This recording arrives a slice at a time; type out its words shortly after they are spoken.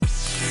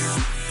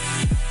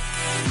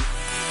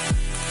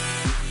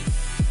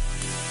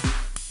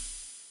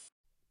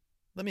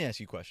Let me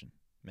ask you a question,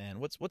 man.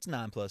 What's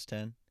 9 plus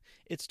 10?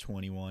 It's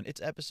 21. It's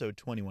episode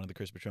 21 of the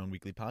Chris Patron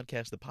Weekly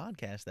Podcast, the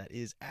podcast that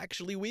is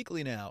actually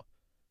weekly now.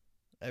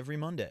 Every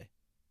Monday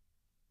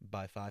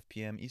by 5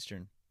 p.m.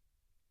 Eastern,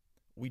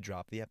 we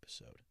drop the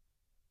episode.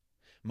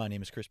 My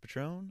name is Chris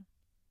Patron.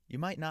 You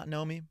might not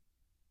know me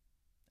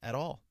at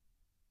all,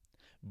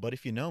 but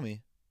if you know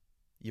me,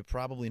 you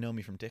probably know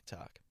me from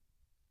TikTok.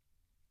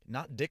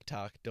 Not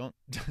TikTok. Don't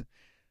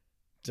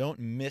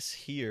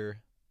mishear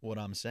what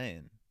I'm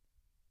saying.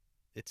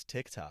 It's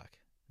TikTok.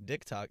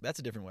 TikTok, that's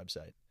a different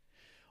website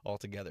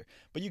altogether.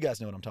 But you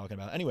guys know what I'm talking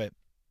about. Anyway,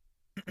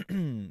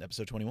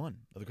 episode 21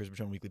 of the Chris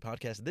Patron Weekly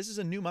Podcast. This is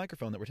a new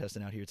microphone that we're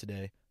testing out here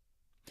today.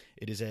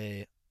 It is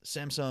a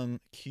Samsung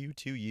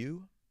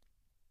Q2U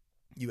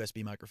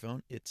USB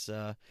microphone. It's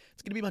going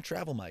to be my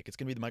travel mic. It's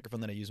going to be the microphone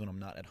that I use when I'm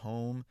not at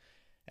home.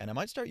 And I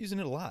might start using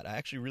it a lot. I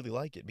actually really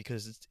like it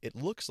because it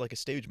looks like a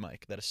stage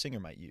mic that a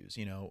singer might use,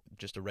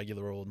 just a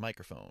regular old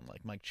microphone,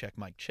 like mic check,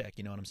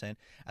 you know what I'm saying?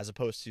 As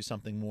opposed to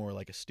something more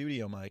like a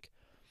studio mic,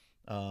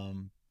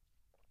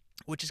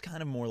 which is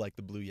kind of more like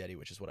the Blue Yeti,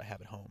 which is what I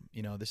have at home.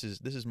 This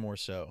is more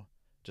so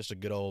just a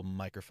good old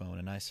microphone,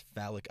 a nice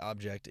phallic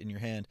object in your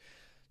hand.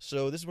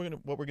 So this is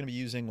what we're gonna be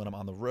using when I'm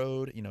on the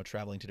road,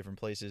 traveling to different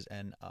places,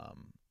 and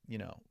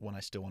when I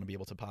still want to be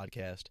able to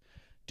podcast,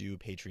 do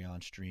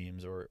Patreon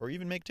streams, or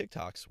even make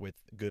TikToks with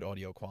good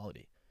audio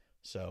quality.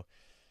 So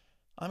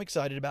I'm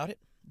excited about it.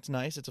 It's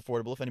nice. It's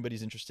affordable. If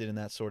anybody's interested in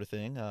that sort of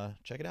thing,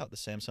 check it out. The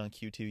Samsung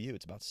Q2U.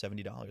 It's about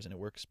 $70, and it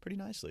works pretty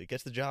nicely. It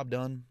gets the job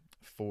done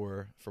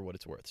for what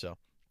it's worth. So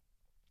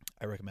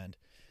I recommend.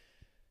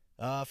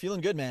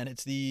 Feeling good, man.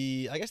 It's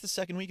the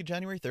second week of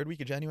January, third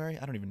week of January.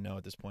 I don't even know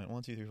at this point.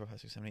 1, 2, 3, 4,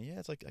 5, 6, 7, 8. Yeah,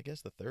 it's like, I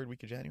guess the third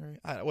week of January.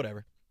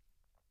 Whatever.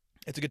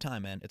 It's a good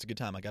time, man. It's a good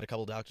time. I got a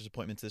couple doctor's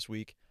appointments this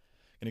week.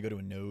 Gonna go to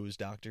a nose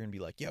doctor and be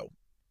like, yo,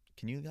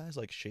 can you guys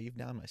shave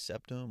down my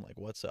septum?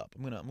 What's up?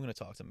 I'm gonna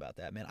talk to them about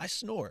that, man. I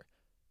snore.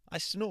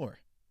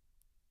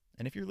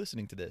 And if you're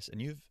listening to this and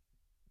you've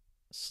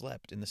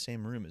slept in the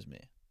same room as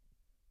me,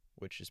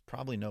 which is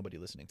probably nobody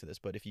listening to this,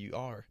 but if you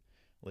are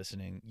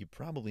listening, you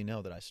probably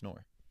know that I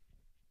snore.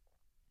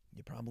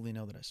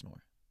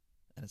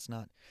 And it's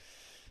not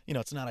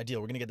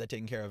ideal. We're gonna get that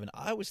taken care of. And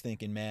I was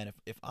thinking, man,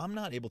 if I'm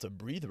not able to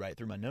breathe right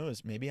through my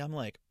nose, maybe I'm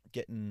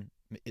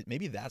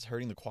maybe that's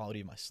hurting the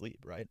quality of my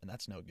sleep, right? And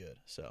that's no good.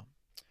 So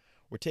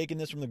we're taking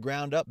this from the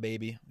ground up,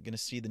 baby. I'm going to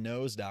see the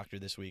nose doctor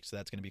this week, so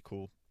that's going to be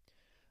cool.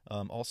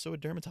 Also a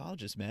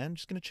dermatologist, man.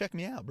 Just going to check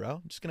me out, bro.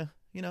 I'm just going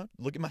to,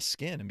 look at my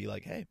skin and be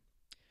like, hey,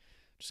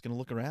 just going to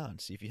look around,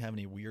 see if you have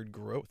any weird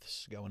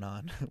growths going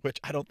on,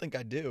 which I don't think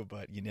I do,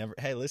 but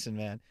hey, listen,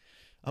 man,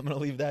 I'm going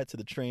to leave that to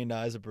the trained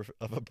eyes of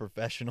a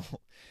professional.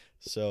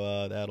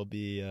 So that'll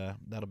be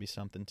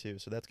something too.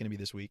 So that's going to be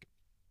this week.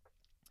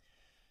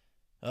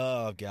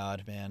 Oh,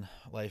 God, man.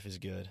 Life is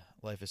good.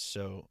 Life is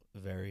so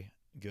very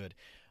good.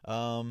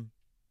 Man,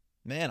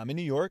 I'm in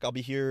New York. I'll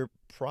be here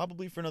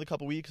probably for another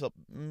couple weeks.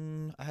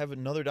 I have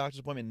another doctor's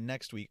appointment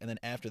next week, and then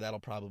after that, I'll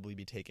probably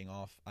be taking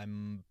off.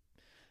 I'm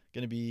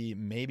going to be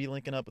maybe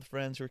linking up with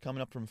friends who are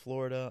coming up from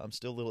Florida. I'm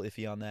still a little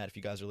iffy on that. If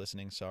you guys are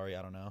listening, sorry,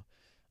 I don't know.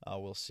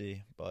 We'll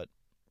see. But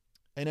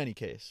in any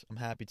case, I'm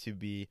happy to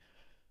be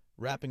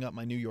wrapping up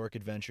my New York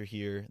adventure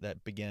here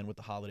that began with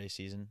the holiday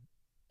season,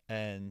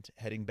 and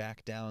heading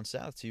back down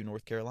south to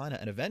North Carolina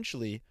and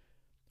eventually,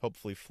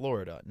 hopefully,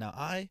 Florida. Now,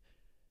 I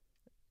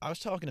was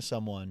talking to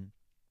someone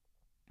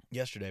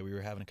yesterday. We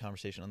were having a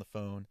conversation on the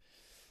phone,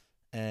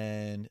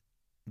 and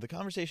the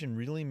conversation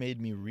really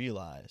made me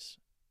realize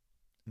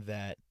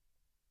that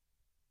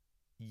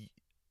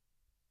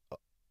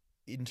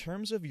in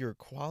terms of your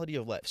quality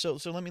of life, so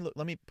let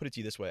me put it to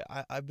you this way.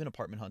 I've been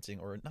apartment hunting,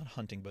 or not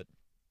hunting, but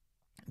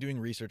doing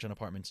research on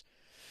apartments.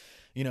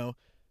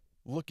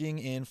 Looking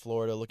in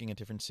Florida, looking at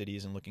different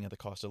cities and looking at the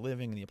cost of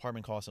living and the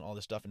apartment costs and all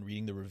this stuff and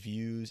reading the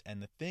reviews.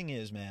 And the thing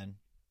is, man,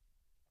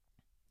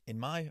 in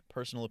my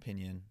personal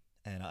opinion,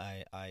 and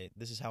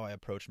this is how I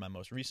approached my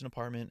most recent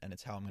apartment, and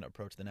it's how I'm going to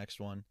approach the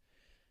next one.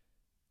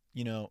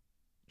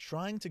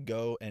 Trying to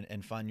go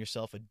and find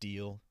yourself a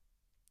deal,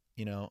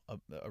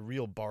 a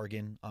real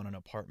bargain on an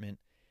apartment.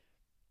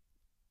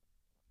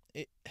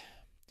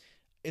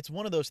 It's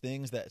one of those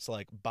things that's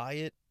like, buy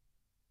it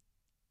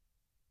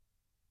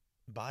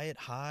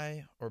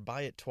high or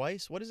buy it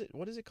twice. What is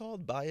it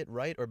called? Buy it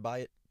right or buy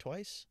it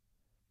twice?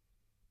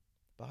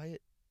 Buy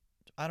it.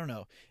 I don't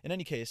know. In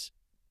any case,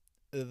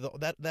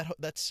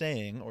 that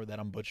saying, or that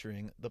I'm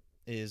butchering,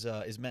 is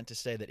meant to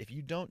say that if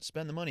you don't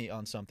spend the money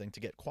on something to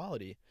get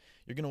quality,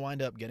 you're going to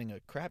wind up getting a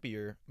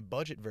crappier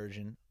budget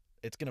version.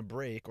 It's going to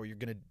break, or you're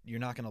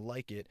not going to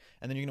like it,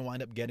 and then you're going to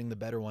wind up getting the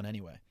better one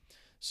anyway.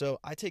 So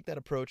I take that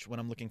approach when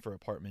I'm looking for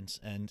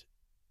apartments and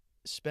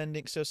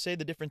spending. So say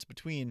the difference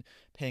between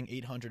paying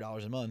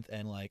 $800 a month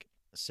and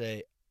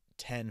say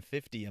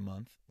 $1,050 a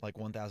month, like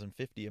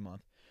 $1,050 a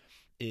month,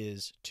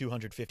 is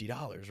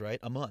 $250, right,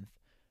 a month.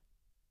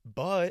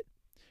 But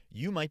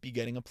you might be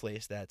getting a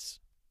place that's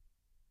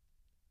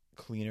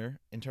cleaner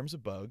in terms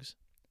of bugs.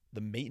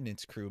 The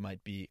maintenance crew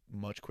might be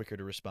much quicker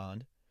to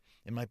respond.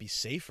 It might be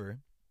safer,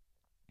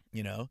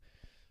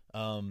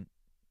 Um,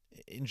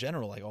 in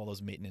general, like all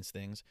those maintenance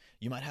things,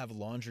 you might have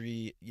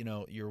laundry,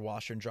 your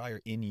washer and dryer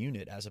in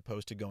unit as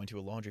opposed to going to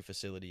a laundry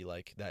facility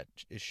like that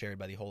is shared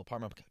by the whole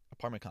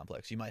apartment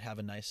complex. You might have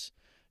a nice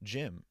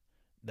gym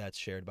that's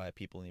shared by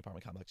people in the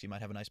apartment complex. You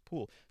might have a nice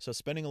pool. So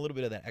spending a little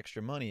bit of that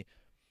extra money,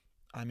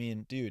 I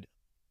mean, dude,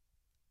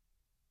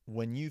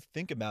 when you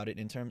think about it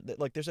in terms that,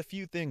 like, there's a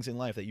few things in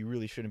life that you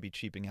really shouldn't be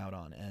cheaping out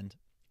on. And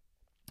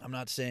I'm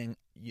not saying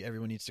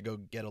everyone needs to go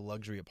get a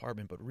luxury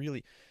apartment, but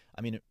really,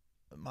 I mean,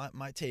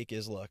 my take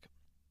is, look,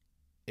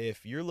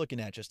 if you're looking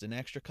at just an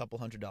extra couple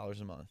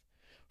 $100s a month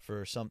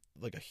for some,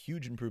 like, a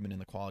huge improvement in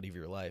the quality of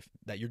your life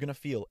that you're going to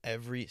feel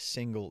every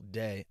single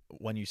day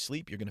when you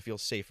sleep, you're going to feel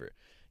safer.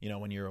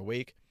 When you're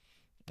awake,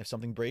 if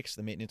something breaks,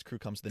 the maintenance crew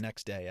comes the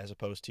next day as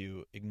opposed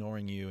to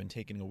ignoring you and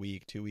taking a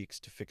week, 2 weeks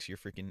to fix your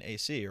freaking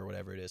AC or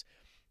whatever it is.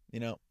 You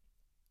know,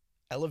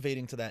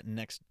 Elevating to that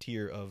next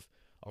tier of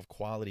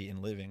quality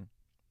in living,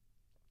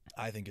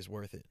 I think is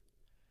worth it,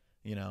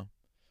 you know?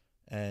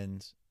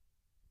 And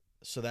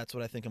so that's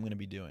what I think I'm going to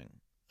be doing.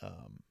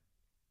 Um,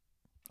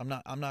 I'm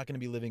not going to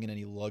be living in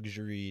any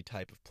luxury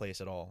type of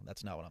place at all.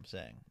 That's not what I'm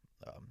saying.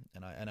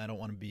 And I don't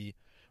want to be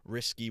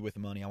risky with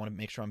money. I want to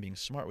make sure I'm being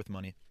smart with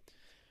money.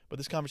 But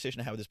this conversation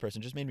I had with this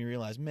person just made me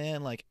realize,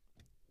 man, like,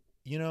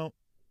 you know,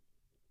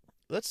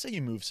 let's say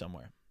you move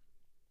somewhere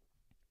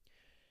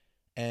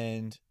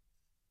and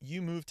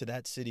you move to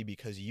that city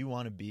because you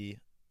want to be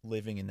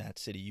living in that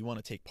city. You want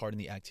to take part in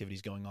the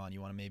activities going on.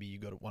 You want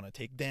to want to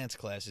take dance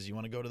classes. You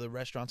want to go to the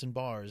restaurants and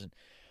bars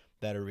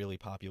that are really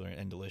popular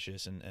and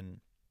delicious and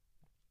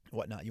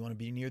whatnot. You want to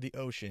be near the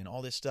ocean,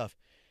 all this stuff.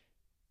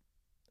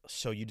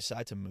 So you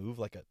decide to move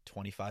like a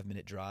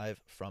 25-minute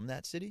drive from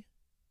that city.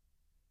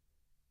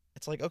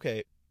 It's like,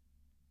 okay,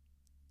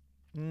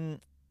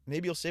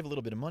 maybe you'll save a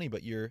little bit of money,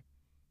 but you're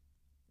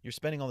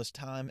spending all this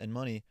time and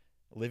money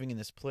living in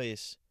this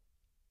place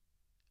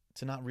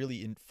to not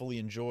really fully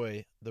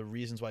enjoy the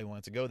reasons why you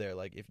wanted to go there.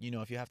 Like, if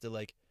you have to,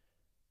 like,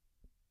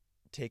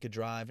 take a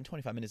drive, and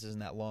 25 minutes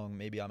isn't that long,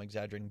 maybe I'm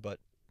exaggerating, but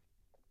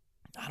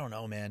I don't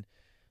know, man.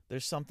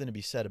 There's something to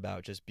be said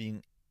about just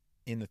being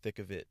in the thick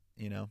of it,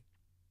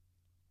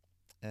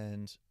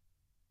 And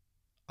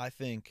I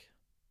think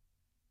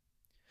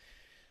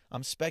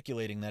I'm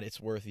speculating that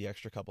it's worth the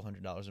extra couple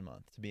 $100s a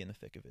month to be in the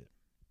thick of it,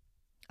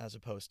 as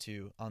opposed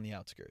to on the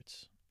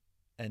outskirts,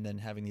 and then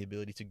having the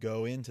ability to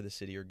go into the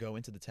city or go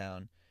into the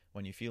town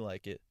when you feel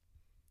like it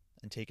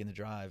and taking the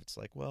drive. It's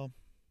like, well,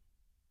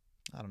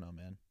 I don't know,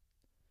 man.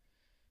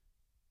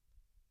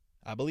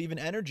 I believe in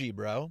energy,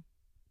 bro.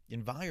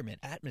 Environment,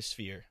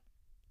 atmosphere.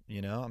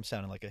 I'm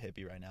sounding like a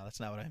hippie right now. That's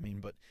not what I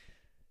mean, but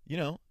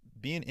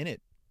being in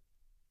it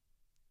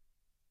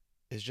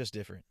is just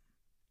different.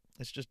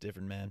 It's just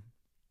different, man.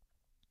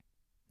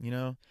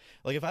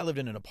 Like, if I lived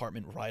in an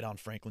apartment right on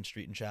Franklin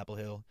Street in Chapel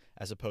Hill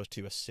as opposed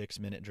to a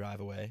 6-minute drive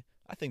away,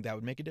 I think that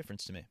would make a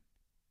difference to me.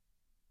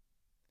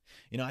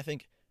 I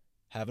think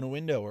having a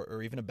window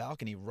or even a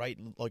balcony right,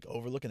 like,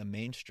 overlooking the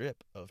main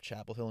strip of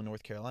Chapel Hill in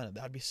North Carolina,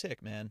 that would be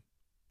sick, man.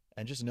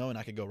 And just knowing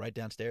I could go right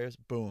downstairs,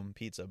 boom,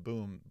 pizza,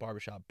 boom,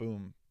 barbershop,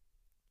 boom,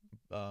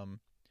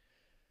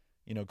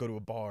 go to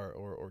a bar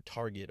or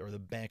Target or the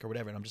bank or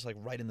whatever, and I'm just, like,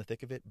 right in the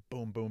thick of it,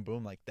 boom, boom,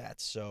 boom. Like,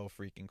 that's so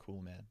freaking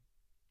cool, man.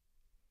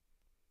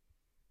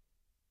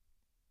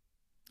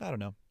 I don't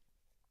know.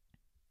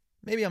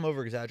 Maybe I'm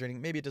over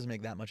exaggerating. Maybe it doesn't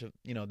make that much of,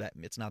 that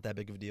it's not that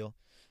big of a deal.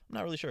 I'm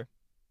not really sure.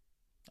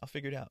 I'll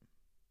figure it out.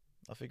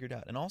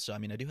 And also, I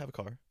mean, I do have a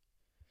car.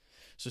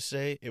 So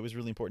say it was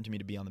really important to me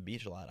to be on the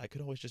beach a lot. I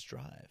could always just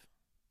drive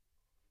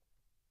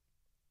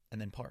and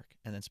then park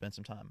and then spend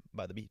some time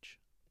by the beach.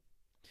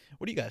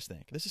 What do you guys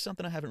think? This is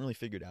something I haven't really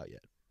figured out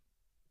yet.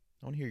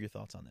 I want to hear your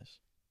thoughts on this.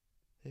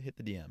 Hit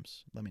the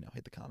DMs. Let me know.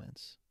 Hit the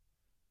comments.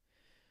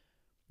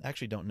 I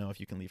actually don't know if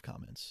you can leave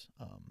comments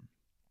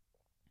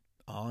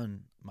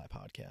on my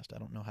podcast. I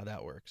don't know how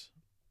that works,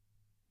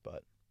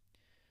 but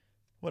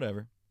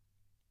whatever.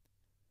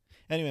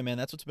 Anyway, man,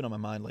 that's what's been on my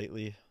mind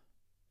lately.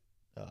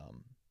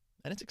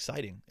 And it's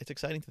exciting. It's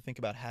exciting to think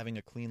about having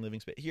a clean living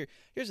space.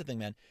 Here's the thing,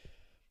 man.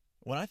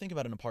 When I think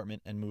about an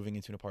apartment and moving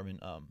into an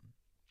apartment,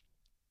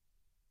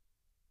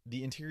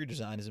 the interior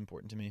design is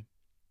important to me.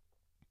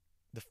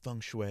 The feng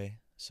shui,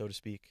 so to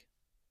speak.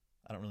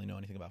 I don't really know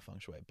anything about feng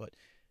shui, but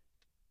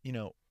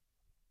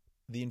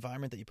the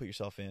environment that you put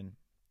yourself in,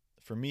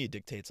 for me, it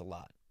dictates a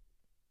lot.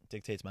 It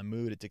dictates my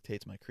mood. It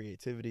dictates my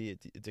creativity.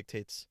 It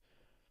dictates,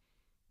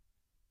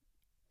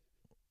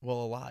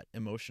 well, a lot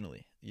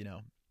emotionally,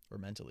 or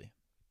mentally.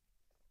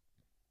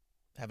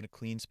 Having a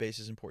clean space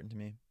is important to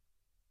me.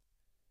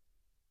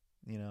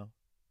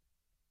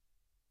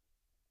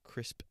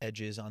 Crisp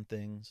edges on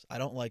things. I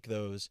don't like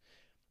those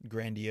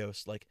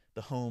grandiose, like,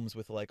 the homes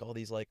with, like, all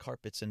these, like,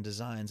 carpets and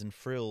designs and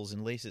frills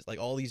and laces, like,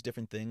 all these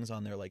different things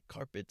on their, like,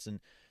 carpets, and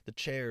the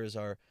chairs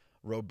are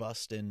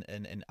robust and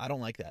I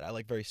don't like that. I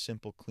like very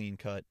simple, clean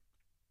cut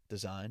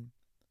design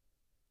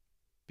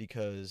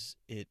because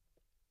it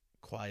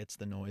quiets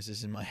the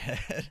noises in my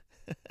head.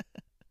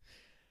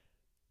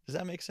 Does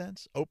that make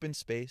sense? Open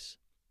space,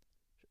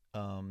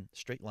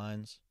 straight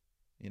lines,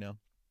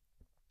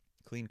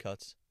 clean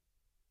cuts,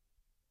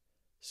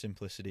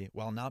 simplicity,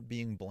 while not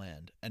being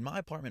bland. And my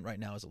apartment right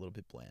now is a little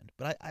bit bland.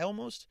 But I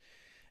almost,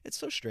 it's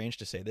so strange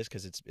to say this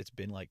because it's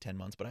been like 10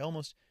 months, but I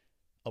almost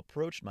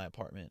approached my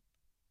apartment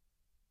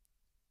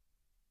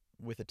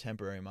with a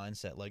temporary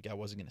mindset, like I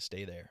wasn't going to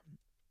stay there.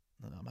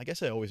 I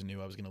guess I always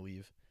knew I was going to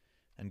leave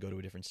and go to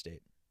a different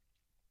state.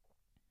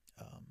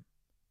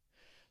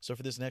 So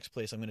for this next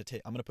place, I'm going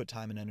to put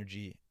time and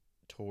energy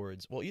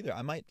towards, well, either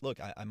I might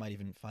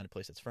even find a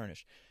place that's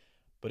furnished,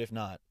 but if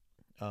not,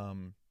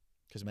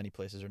 because many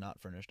places are not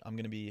furnished, I'm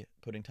going to be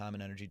putting time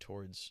and energy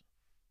towards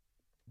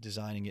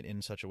designing it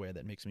in such a way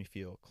that makes me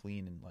feel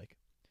clean and like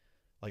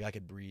I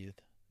could breathe,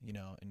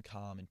 and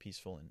calm and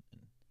peaceful and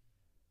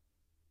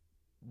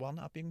while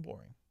not being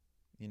boring.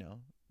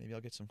 Maybe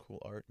I'll get some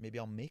cool art. Maybe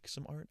I'll make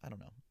some art. I don't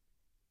know.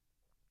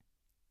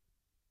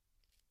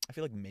 I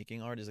feel like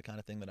making art is the kind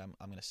of thing that I'm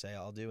going to say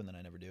I'll do and then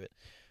I never do it.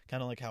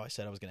 Kind of like how I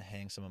said I was going to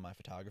hang some of my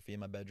photography in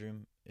my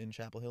bedroom in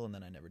Chapel Hill and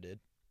then I never did.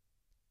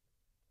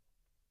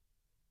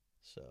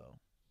 So,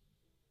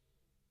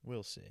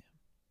 we'll see.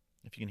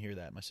 If you can hear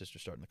that, my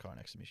sister's starting the car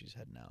next to me. She's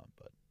heading out,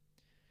 but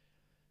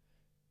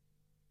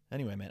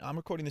anyway, man, I'm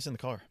recording this in the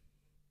car.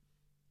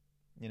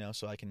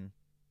 So I can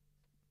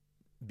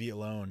be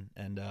alone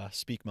and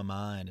speak my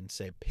mind and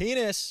say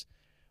penis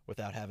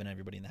without having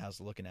everybody in the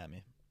house looking at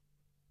me.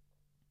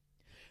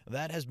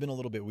 That has been a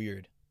little bit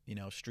weird,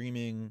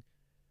 streaming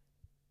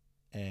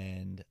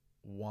and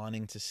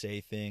wanting to say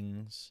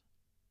things,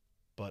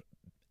 but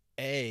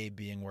A,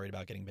 being worried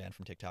about getting banned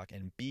from TikTok,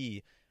 and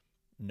B,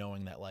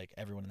 knowing that like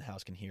everyone in the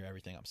house can hear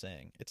everything I'm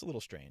saying. It's a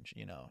little strange,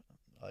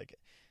 like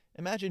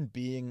imagine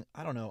being,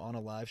 I don't know, on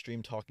a live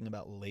stream talking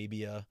about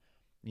labia,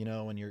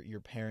 when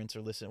your parents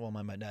are listening. Well,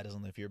 my dad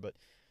doesn't live here, but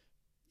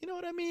you know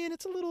what I mean?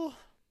 It's a little,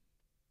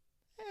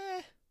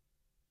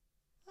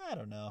 I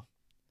don't know.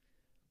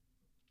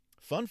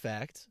 Fun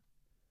fact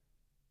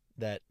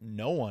that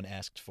no one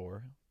asked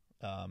for,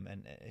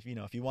 and if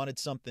you wanted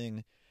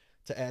something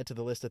to add to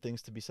the list of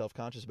things to be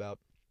self-conscious about,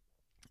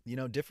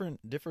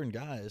 different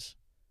guys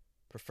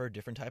prefer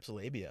different types of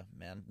labia,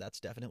 man. That's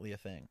definitely a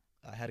thing.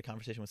 I had a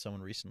conversation with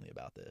someone recently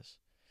about this,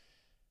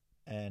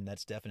 and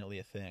that's definitely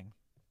a thing.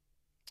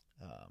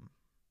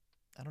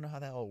 I don't know how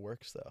that all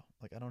works, though.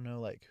 Like, I don't know,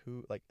 like,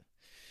 who, like,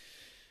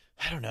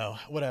 I don't know.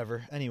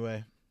 Whatever.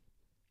 Anyway,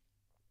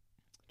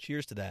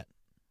 cheers to that.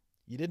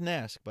 You didn't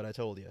ask, but I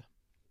told you.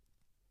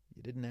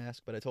 You didn't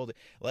ask, but I told you.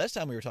 Last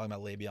time we were talking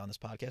about labia on this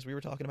podcast, we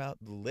were talking about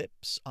the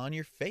lips on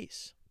your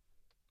face.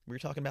 We were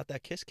talking about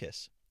that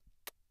kiss.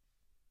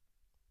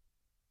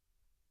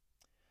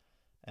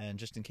 And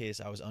just in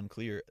case I was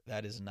unclear,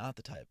 that is not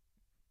the type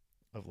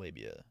of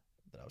labia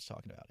that I was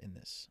talking about in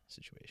this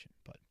situation.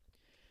 But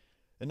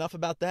enough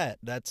about that.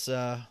 Let's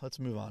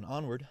move on.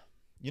 Onward.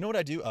 You know what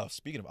I do? Oh,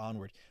 speaking of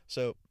onward.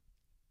 So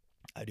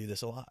I do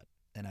this a lot,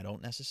 and I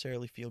don't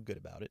necessarily feel good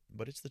about it,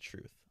 but it's the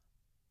truth.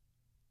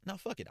 No,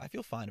 fuck it. I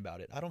feel fine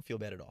about it. I don't feel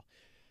bad at all.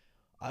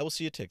 I will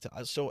see a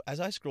TikTok. So as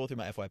I scroll through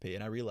my FYP,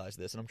 and I realize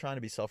this, and I'm trying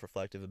to be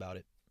self-reflective about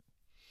it,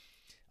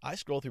 I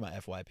scroll through my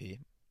FYP,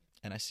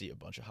 and I see a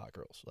bunch of hot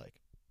girls. Like,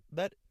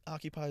 that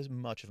occupies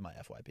much of my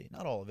FYP.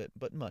 Not all of it,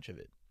 but much of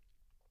it.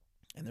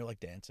 And they're like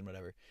dancing,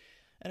 whatever.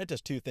 And it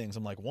does two things.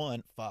 I'm like,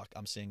 one, fuck,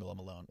 I'm single, I'm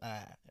alone.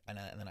 And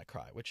then I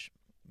cry, which,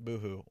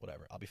 boo-hoo,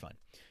 whatever, I'll be fine.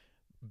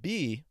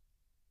 B,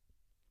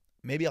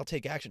 maybe I'll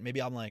take action. Maybe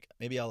I'll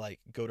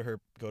go to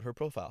her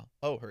profile.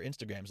 Oh, her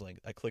Instagram's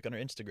linked. I click on her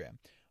Instagram.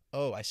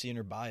 Oh, I see in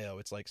her bio,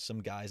 it's like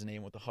some guy's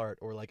name with a heart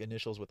or like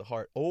initials with a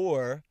heart.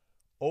 Or,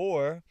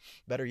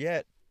 better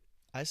yet,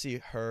 I see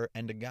her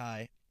and a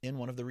guy in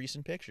one of the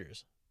recent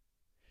pictures.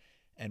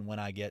 And when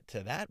I get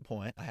to that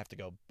point, I have to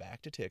go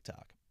back to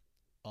TikTok,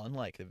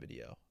 unlike the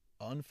video,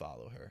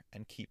 unfollow her,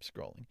 and keep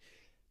scrolling.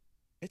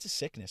 It's a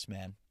sickness,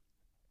 man.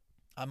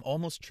 I'm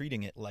almost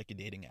treating it like a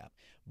dating app.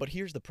 But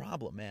here's the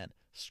problem, man.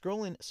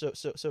 Scrolling,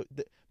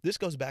 this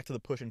goes back to the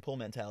push and pull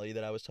mentality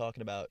that I was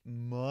talking about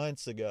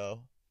months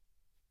ago.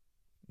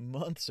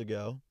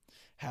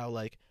 How,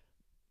 like,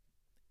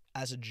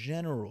 as a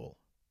general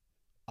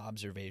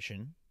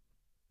observation,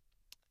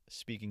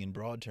 speaking in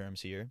broad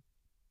terms here,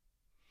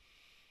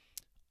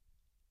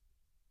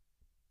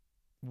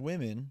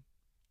 women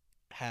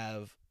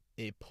have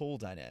a pull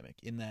dynamic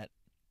in that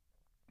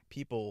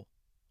people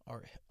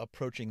are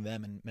approaching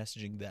them and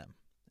messaging them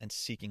and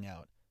seeking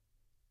out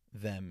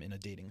them in a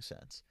dating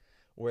sense.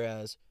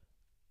 Whereas,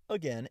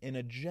 again, in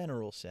a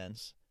general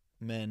sense,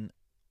 men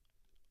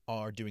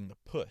are doing the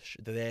push.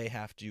 They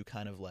have to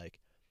kind of like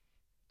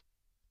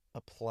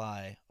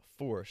apply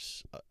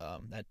force,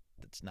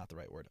 that's not the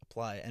right word,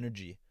 apply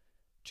energy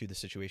to the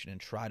situation and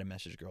try to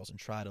message girls and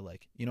try to,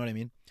 like, you know what I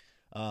mean?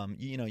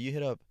 You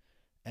hit up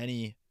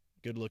any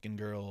good-looking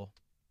girl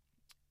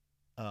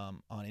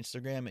on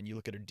Instagram and you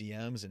look at her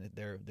DMs and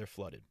they're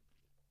flooded.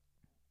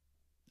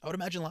 I would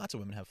imagine lots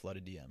of women have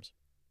flooded DMs.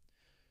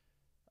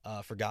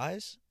 For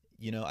guys,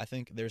 I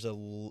think there's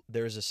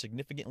a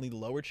significantly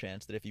lower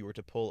chance that if you were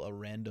to pull a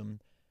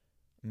random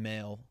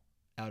male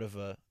out of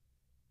a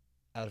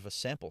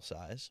sample,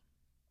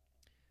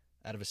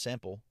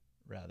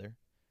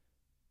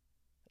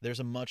 there's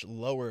a much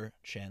lower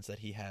chance that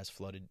he has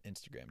flooded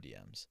Instagram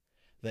DMs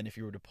than if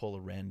you were to pull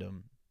a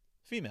random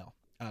female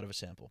out of a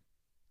sample.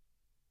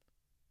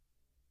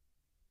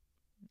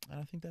 And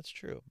I think that's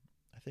true.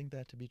 I think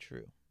that to be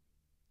true.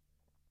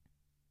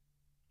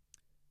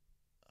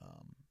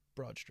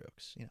 Broad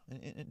strokes,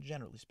 in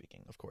generally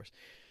speaking, of course.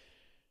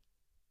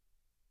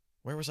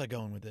 Where was I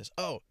going with this?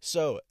 Oh,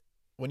 so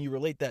when you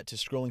relate that to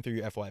scrolling through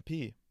your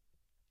FYP,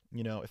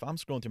 if I'm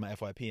scrolling through my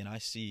FYP and I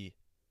see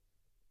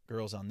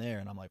girls on there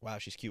and I'm like, wow,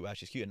 she's cute,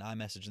 and I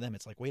message them,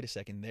 it's like, wait a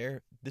second,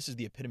 this is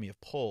the epitome of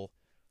pull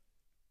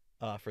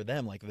for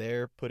them. Like,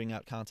 they're putting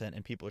out content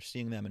and people are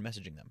seeing them and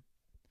messaging them.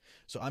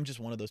 So I'm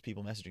just one of those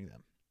people messaging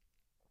them.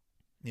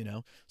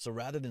 So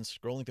rather than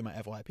scrolling through my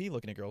FYP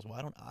looking at girls,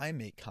 why don't I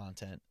make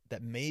content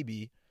that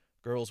maybe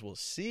girls will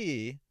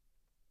see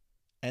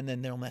and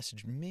then they'll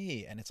message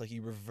me? And it's like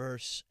you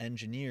reverse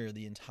engineer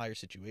the entire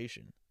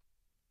situation.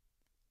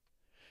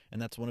 And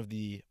that's one of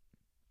the,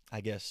 I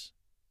guess,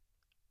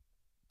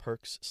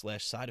 perks /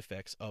 side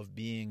effects of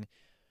being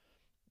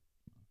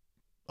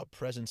a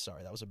presence.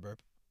 Sorry, that was a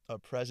burp. A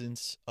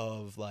presence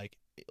of like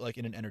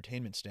in an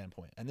entertainment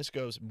standpoint. And this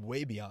goes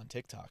way beyond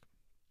TikTok.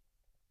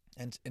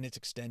 And it's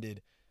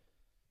extended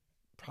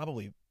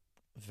probably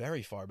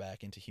very far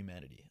back into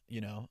humanity.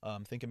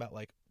 Think about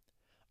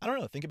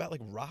think about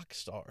like rock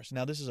stars.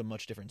 Now, this is a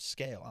much different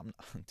scale.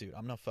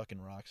 I'm no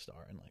fucking rock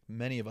star, and like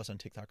many of us on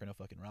TikTok are no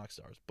fucking rock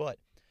stars. But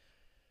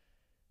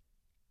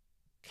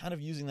kind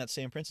of using that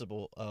same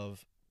principle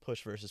of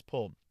push versus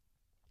pull.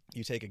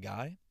 You take a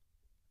guy,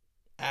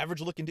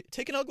 average looking dude,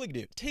 take an ugly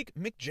dude, take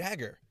Mick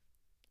Jagger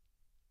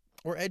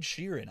or Ed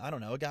Sheeran. I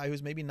don't know, a guy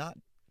who's maybe not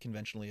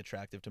conventionally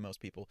attractive to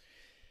most people.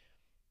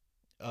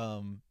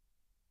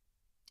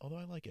 Although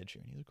I like Ed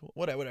Sheeran, he's a cool,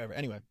 whatever.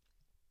 Anyway,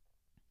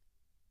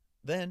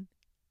 then,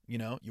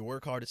 you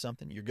work hard at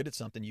something, you're good at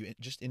something, you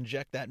just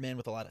inject that man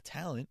with a lot of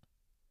talent,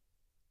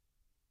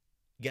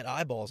 get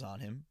eyeballs on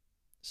him,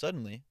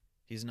 suddenly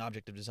he's an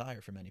object of desire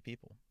for many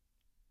people.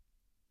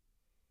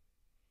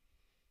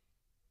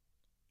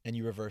 And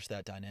you reverse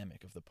that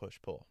dynamic of the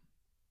push-pull.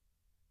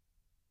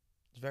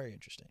 It's very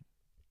interesting.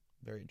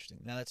 Very interesting.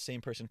 Now, that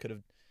same person could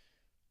have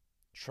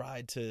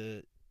tried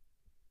to,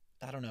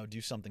 I don't know,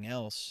 do something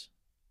else,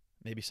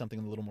 maybe something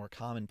a little more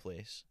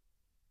commonplace,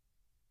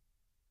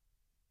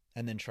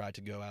 and then tried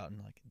to go out and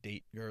like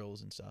date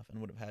girls and stuff and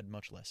would have had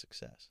much less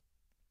success.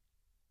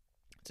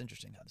 It's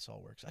interesting how this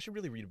all works. I should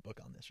really read a book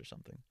on this or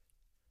something.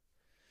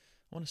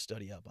 I want to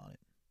study up on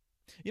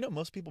it.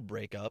 Most people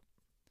break up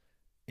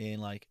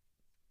in like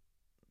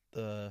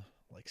the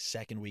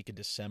second week of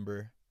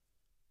December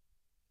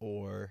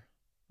or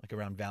like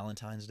around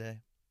Valentine's Day.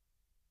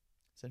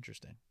 It's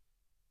interesting.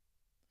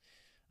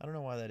 I don't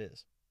know why that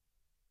is.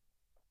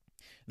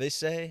 They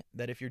say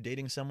that if you're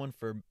dating someone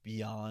for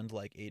beyond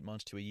like 8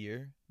 months to a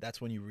year,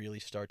 that's when you really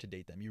start to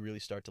date them. You really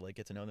start to like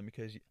get to know them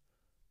because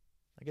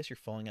I guess you're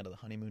falling out of the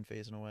honeymoon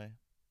phase in a way.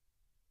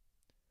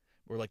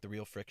 Where like the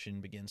real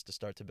friction begins to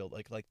start to build,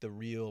 like the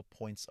real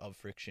points of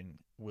friction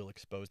will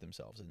expose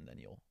themselves, and then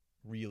you'll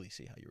really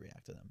see how you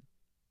react to them.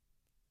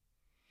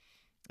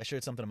 I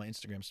shared something on my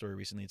Instagram story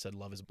recently. It said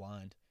love is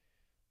blind.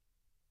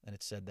 And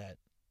it said that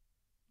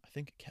I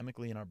think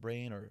chemically in our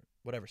brain or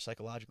whatever,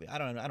 psychologically, I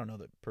don't know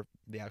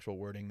the actual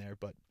wording there,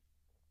 but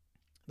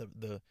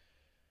the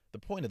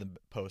point of the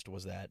post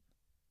was that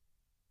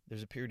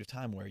there's a period of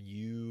time where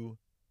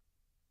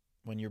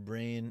when your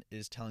brain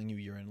is telling you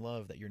you're in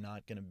love, that you're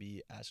not going to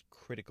be as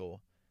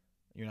critical,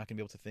 you're not going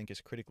to be able to think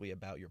as critically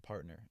about your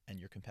partner and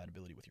your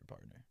compatibility with your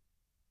partner.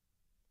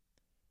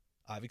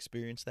 I've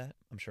experienced that.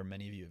 I'm sure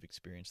many of you have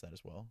experienced that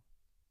as well.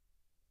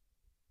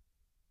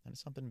 And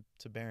it's something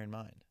to bear in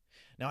mind.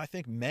 Now, I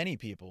think many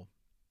people,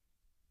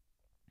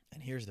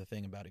 and here's the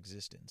thing about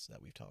existence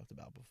that we've talked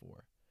about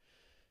before,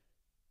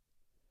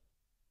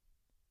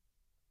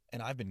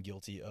 and I've been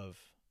guilty of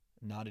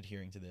not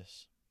adhering to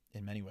this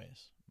in many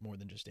ways, more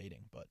than just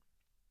dating, but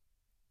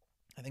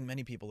I think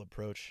many people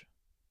approach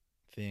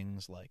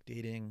things like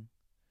dating,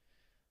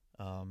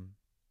 and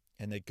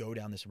they go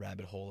down this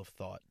rabbit hole of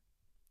thought,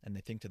 and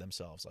they think to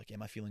themselves, like,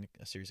 am I feeling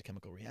a series of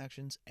chemical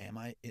reactions? Am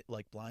I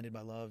blinded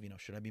by love?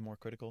 Should I be more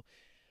critical?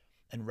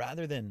 And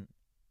rather than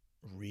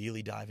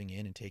really diving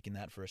in and taking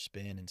that for a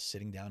spin and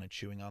sitting down and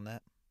chewing on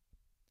that,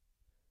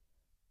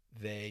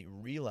 they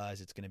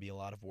realize it's going to be a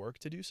lot of work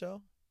to do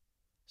so.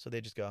 So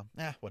they just go,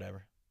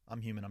 whatever.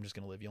 I'm human. I'm just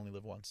going to live. You only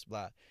live once.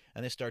 Blah.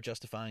 And they start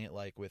justifying it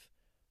like with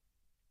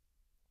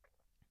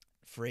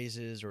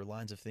phrases or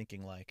lines of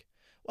thinking like,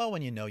 well,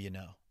 when you know, you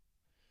know.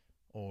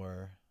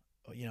 Or,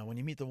 when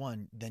you meet the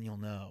one, then you'll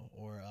know.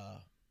 Or,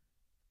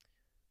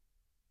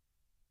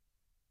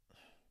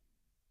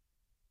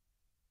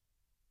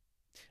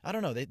 I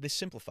don't know. They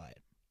simplify it.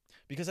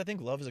 Because I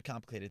think love is a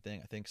complicated thing.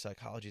 I think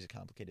psychology is a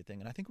complicated thing.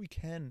 And I think we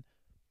can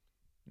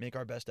make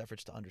our best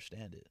efforts to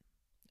understand it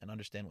and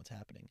understand what's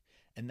happening.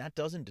 And that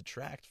doesn't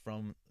detract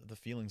from the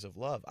feelings of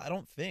love. I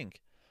don't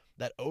think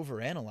that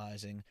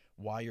overanalyzing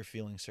why you're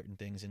feeling certain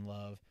things in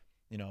love,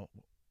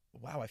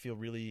 wow, I feel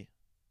really,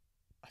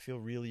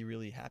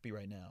 really happy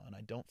right now, and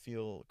I don't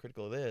feel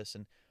critical of this.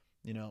 And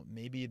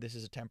Maybe this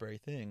is a temporary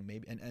thing,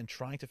 maybe, and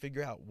trying to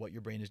figure out what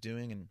your brain is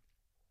doing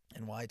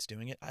and why it's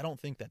doing it. I don't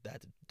think that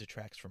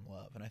detracts from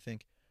love. And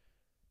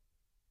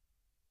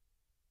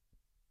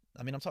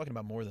I'm talking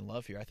about more than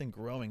love here. I think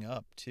growing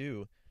up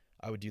too,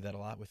 I would do that a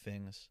lot with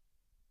things.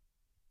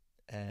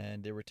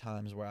 And there were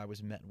times where I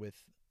was met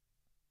with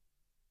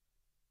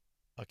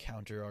a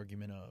counter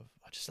argument of,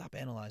 oh, just stop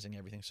analyzing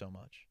everything so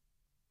much.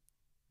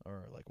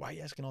 Or like, why are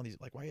you asking why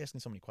are you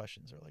asking so many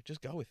questions? Or like,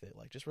 just go with it.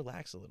 Like, just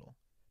relax a little.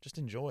 Just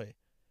enjoy.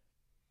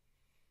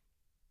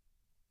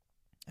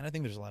 And I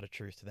think there's a lot of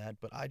truth to that,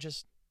 but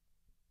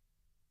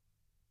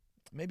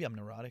maybe I'm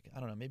neurotic. I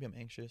don't know. Maybe I'm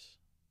anxious.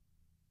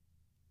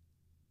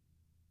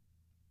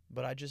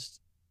 But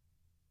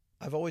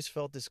I've always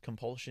felt this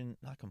compulsion,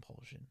 not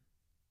compulsion.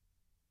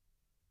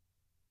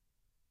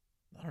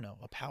 I don't know,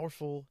 a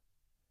powerful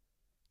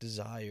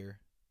desire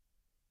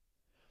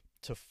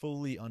to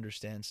fully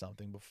understand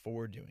something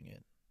before doing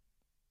it.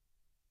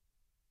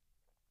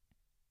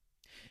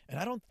 And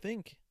I don't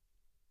think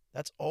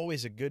that's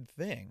always a good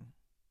thing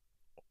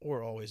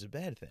or always a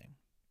bad thing.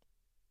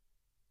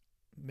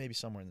 Maybe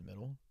somewhere in the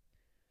middle.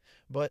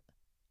 But,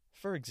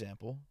 for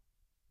example,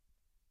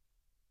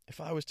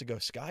 if I was to go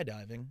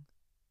skydiving,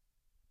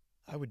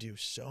 I would do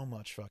so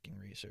much fucking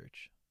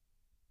research.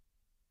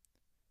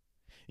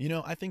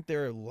 I think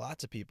there are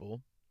lots of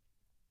people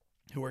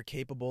who are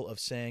capable of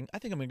saying, I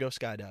think I'm going to go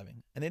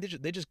skydiving. And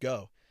they just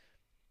go.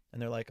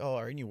 And they're like, oh,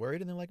 aren't you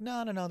worried? And they're like,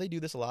 no, they do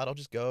this a lot. I'll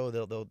just go.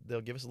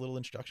 They'll give us a little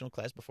instructional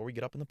class before we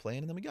get up in the plane,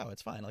 and then we go.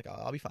 It's fine. Like,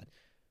 I'll be fine.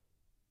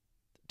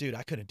 Dude,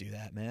 I couldn't do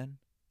that, man.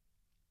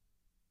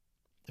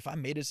 If I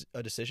made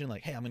a decision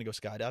like, hey, I'm going to go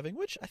skydiving,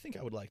 which I think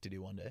I would like to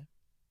do one day,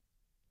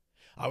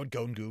 I would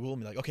go and Google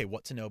and be like, okay,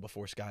 what to know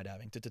before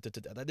skydiving.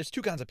 There's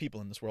two kinds of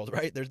people in this world,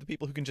 right? There's the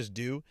people who can just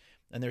do,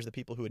 and there's the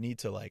people who need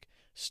to like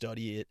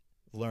study it,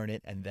 learn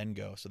it, and then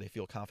go, so they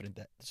feel confident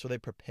so they're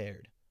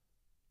prepared.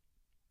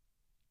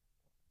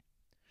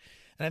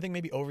 And I think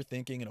maybe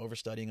overthinking and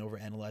overstudying,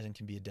 overanalyzing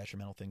can be a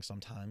detrimental thing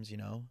sometimes, You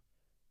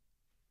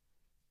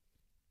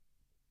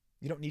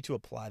don't need to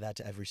apply that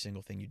to every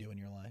single thing you do in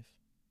your life,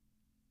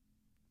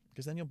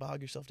 because then you'll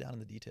bog yourself down in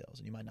the details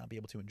and you might not be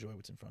able to enjoy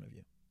what's in front of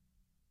you.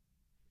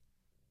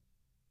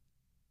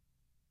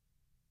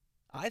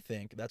 I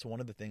think that's one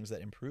of the things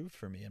that improved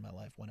for me in my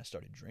life when I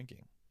started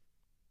drinking.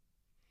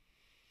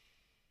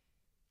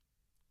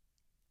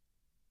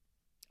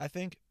 I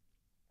think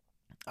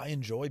I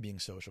enjoy being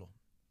social.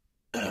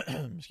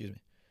 Excuse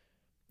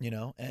me.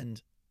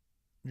 And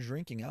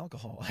drinking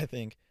alcohol, I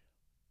think,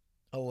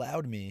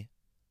 allowed me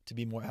to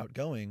be more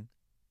outgoing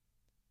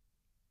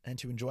and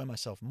to enjoy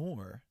myself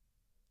more.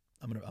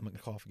 I'm gonna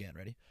cough again.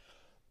 Ready?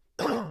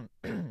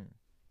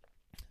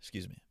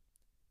 Excuse me.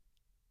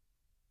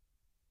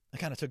 I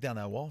kind of took down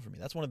that wall for me.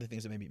 That's one of the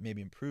things that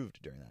maybe improved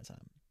during that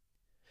time.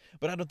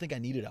 But I don't think I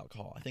needed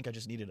alcohol. I think I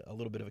just needed a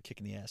little bit of a kick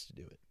in the ass to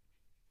do it.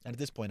 And at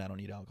this point, I don't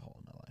need alcohol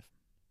in my life.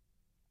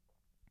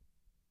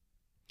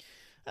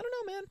 I don't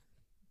know, man.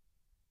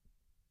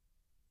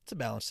 It's a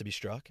balance to be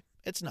struck.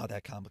 It's not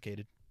that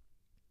complicated,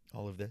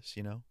 all of this,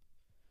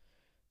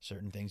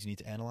 Certain things you need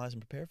to analyze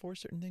and prepare for.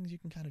 Certain things you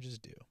can kind of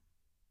just do.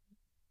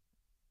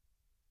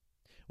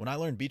 When I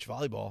learned beach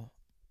volleyball,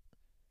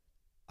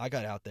 I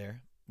got out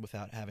there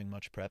without having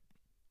much prep.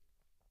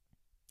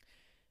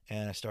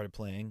 And I started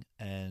playing,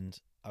 and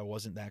I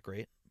wasn't that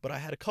great. But I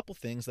had a couple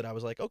things that I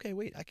was like, okay,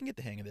 wait, I can get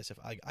the hang of this. If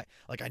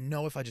I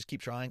know if I just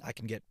keep trying, I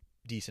can get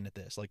decent at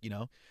this.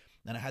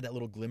 And I had that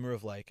little glimmer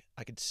of like,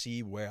 I could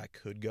see where I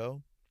could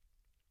go.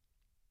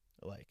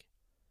 Like,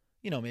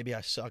 maybe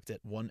I sucked at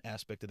one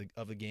aspect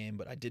of the game,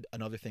 but I did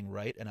another thing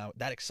right, and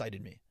that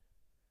excited me.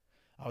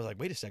 I was like,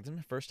 wait a second, this is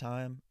my first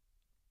time.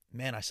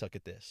 Man, I suck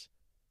at this.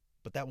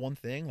 But that one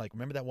thing, like,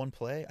 remember that one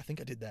play? I think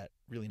I did that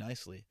really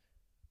nicely.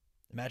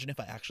 Imagine if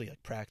I actually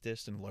like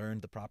practiced and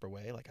learned the proper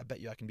way. Like, I bet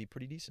you I can be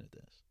pretty decent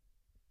at this.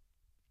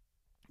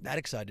 That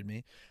excited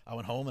me. I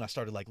went home and I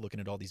started like looking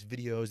at all these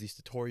videos, these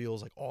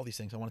tutorials, like all these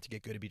things. I wanted to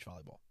get good at beach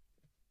volleyball.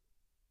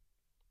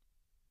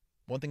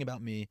 One thing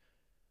about me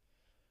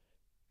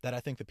that I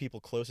think the people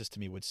closest to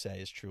me would say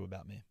is true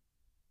about me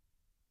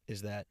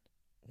is that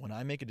when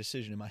I make a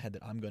decision in my head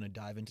that I'm going to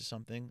dive into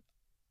something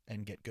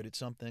and get good at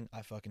something,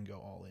 I fucking go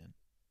all in.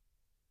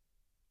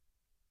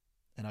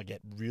 And I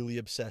get really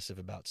obsessive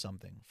about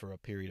something for a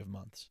period of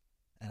months.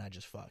 And I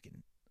just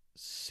fucking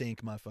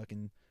sink my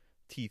fucking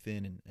teeth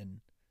in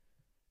and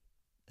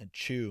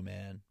chew,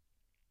 man.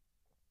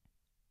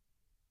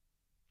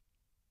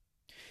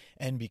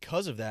 And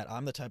because of that,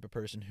 I'm the type of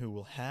person who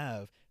will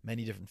have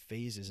many different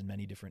phases and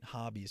many different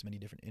hobbies, many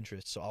different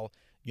interests. So I'll,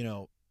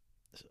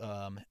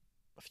 a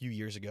few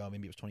years ago,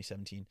 maybe it was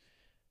 2017,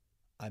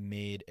 I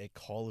made a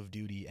Call of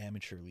Duty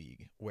amateur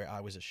league where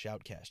I was a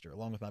shoutcaster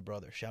along with my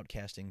brother.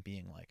 Shoutcasting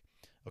being like,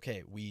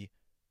 okay, we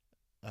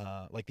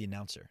like the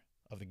announcer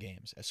of the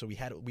games. So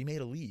we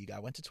made a league. I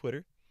went to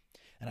Twitter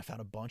and I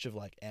found a bunch of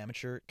like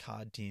amateur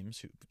COD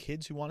teams,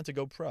 kids who wanted to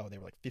go pro. They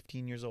were like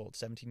 15 years old,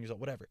 17 years old,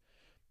 whatever.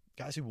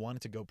 Guys who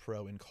wanted to go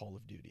pro in Call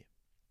of Duty.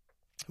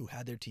 who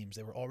had their teams.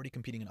 They were already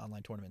competing in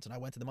online tournaments. And I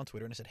went to them on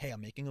Twitter and I said, hey,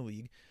 I'm making a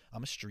league.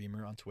 I'm a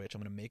streamer on Twitch.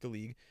 I'm going to make a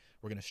league.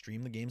 We're going to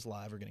stream the games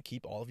live. We're going to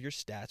keep all of your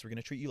stats. We're going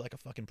to treat you like a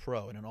fucking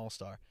pro and an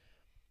all-star.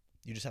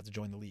 You just have to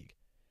join the league.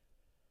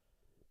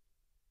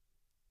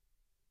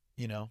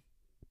 You know?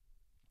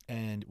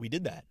 And we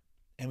did that.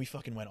 And we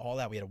fucking went all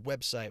out. We had a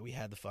website. We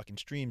had the fucking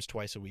streams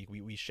twice a week.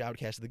 We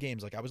shoutcasted the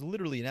games. Like, I was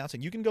literally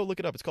announcing. You can go look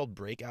it up. It's called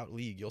Breakout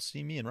League. You'll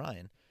see me and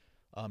Ryan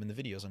in the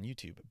videos on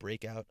YouTube.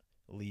 Breakout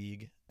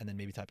League, and then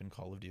maybe type in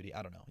Call of Duty.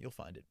 I don't know. You'll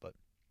find it. But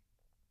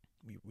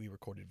we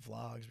recorded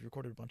vlogs. We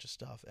recorded a bunch of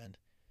stuff. And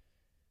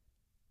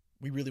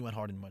we really went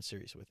hard and went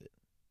serious with it.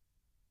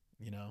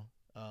 You know?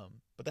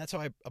 But that's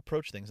how I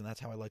approach things, and that's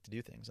how I like to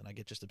do things. And I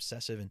get just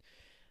obsessive, and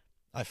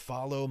I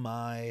follow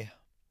my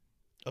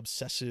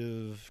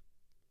obsessive,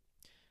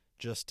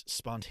 just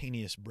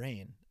spontaneous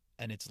brain,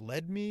 and it's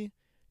led me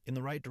in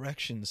the right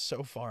direction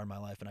so far in my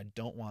life, and I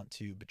don't want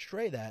to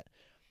betray that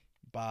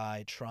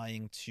by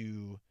trying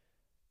to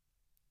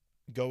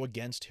go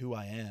against who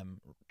I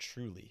am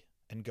truly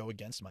and go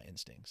against my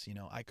instincts. You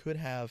know, I could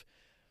have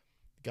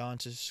gone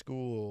to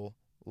school,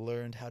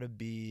 learned how to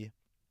be,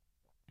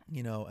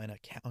 you know, an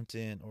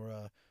accountant or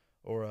a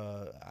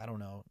I don't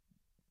know,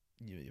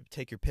 you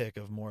take your pick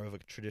of more of a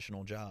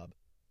traditional job.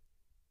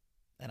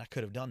 And I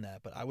could have done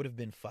that, but I would have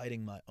been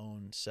fighting my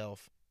own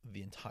self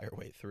the entire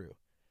way through.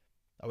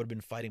 I would have been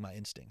fighting my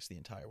instincts the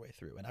entire way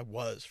through. And I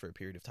was for a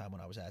period of time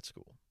when I was at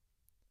school.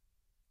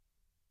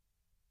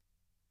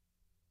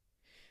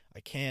 I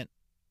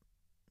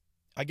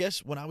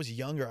guess when I was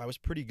younger, I was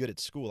pretty good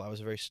at school. I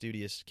was a very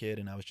studious kid,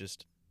 and I was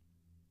just,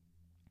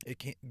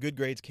 good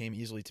grades came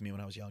easily to me when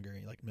I was younger,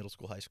 like middle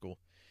school, high school.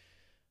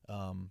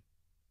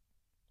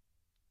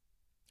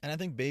 And I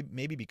think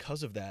maybe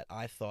because of that,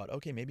 I thought,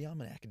 okay, maybe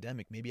I'm an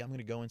academic. Maybe I'm going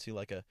to go into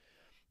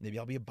maybe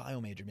I'll be a bio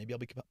major. Maybe I'll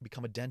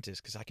become a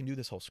dentist because I can do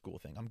this whole school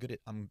thing.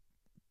 I'm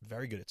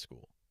very good at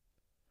school.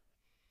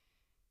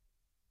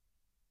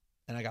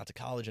 And I got to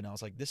college and I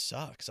was like, this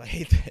sucks. I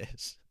hate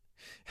this.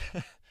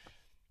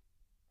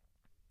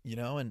 You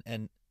know,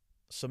 and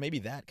so maybe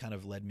that kind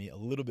of led me a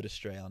little bit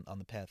astray on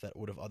the path that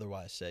would have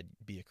otherwise said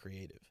be a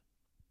creative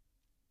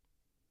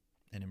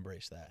and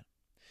embrace that.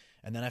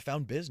 And then I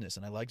found business,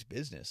 and I liked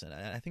business. And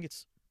I think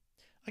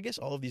I guess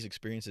all of these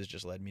experiences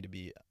just led me to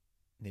be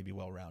maybe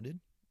well-rounded.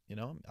 You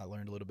know, I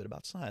learned a little bit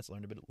about science,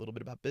 learned a little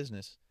bit about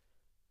business,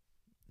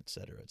 et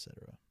cetera, et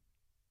cetera.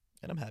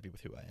 And I'm happy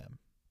with who I am.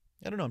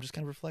 I don't know, I'm just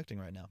kind of reflecting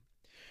right now.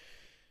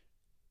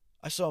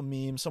 I saw a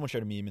meme, someone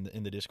shared a meme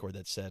in the Discord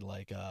that said,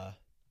 like,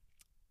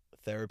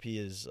 therapy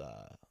is,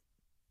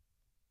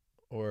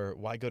 or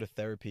why go to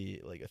therapy?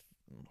 Like,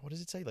 what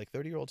does it say? Like,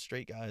 30-year-old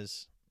straight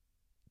guys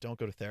don't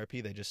go to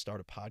therapy, they just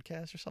start a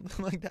podcast or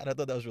something like that. I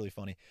thought that was really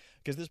funny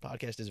because this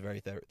podcast is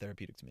very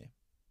therapeutic to me.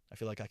 I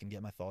feel like I can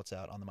get my thoughts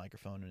out on the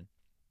microphone,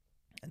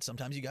 and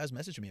sometimes you guys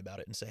message me about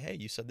it and say, hey,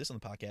 you said this on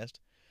the podcast.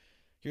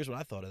 Here's what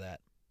I thought of that.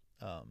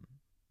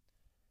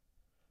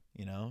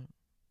 You know,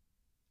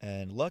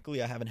 and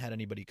luckily I haven't had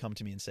anybody come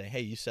to me and say,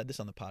 hey, you said this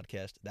on the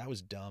podcast. That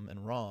was dumb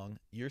and wrong.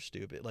 You're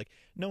stupid. Like,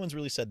 no one's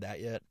really said that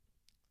yet,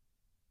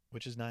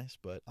 which is nice,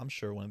 but I'm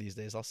sure one of these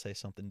days I'll say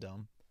something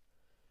dumb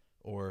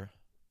or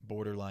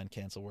borderline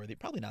cancel worthy.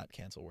 Probably not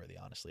cancel worthy,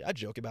 honestly. I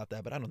joke about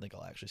that, but I don't think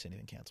I'll actually say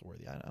anything cancel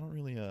worthy. I don't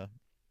really I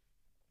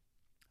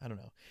don't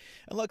know.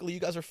 And luckily you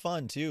guys are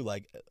fun too.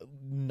 Like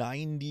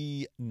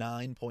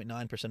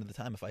 99.9% of the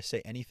time, if I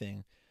say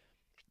anything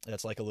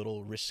that's like a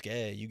little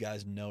risque, you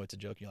guys know it's a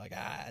joke. You're like,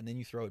 and then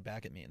you throw it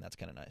back at me, and that's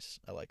kind of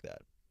nice. I like that.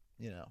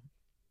 You know,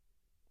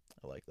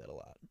 I like that a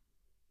lot.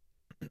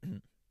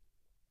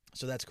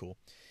 So that's cool.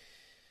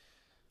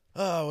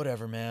 Oh,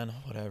 whatever, man.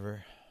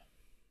 Whatever.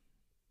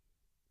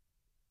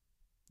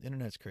 The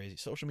internet's crazy.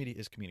 Social media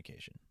is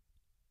communication.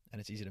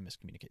 And it's easy to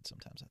miscommunicate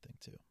sometimes, I think,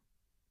 too.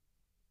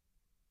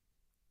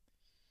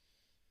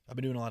 I've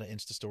been doing a lot of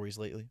Insta stories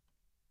lately,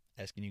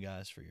 asking you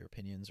guys for your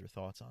opinions or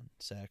thoughts on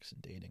sex and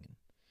dating and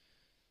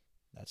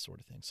that sort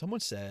of thing.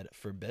 Someone said,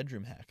 for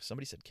bedroom hack,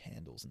 somebody said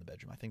candles in the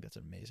bedroom. I think that's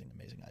an amazing,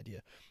 amazing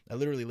idea. I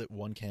literally lit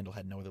one candle,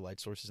 had no other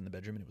light sources in the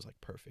bedroom, and it was like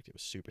perfect. It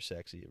was super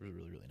sexy. It was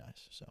really, really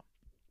nice. So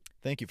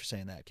thank you for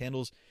saying that.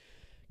 Candles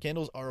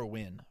are a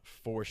win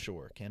for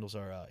sure. Candles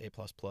are A++,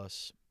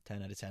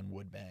 10 out of 10,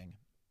 wood bang.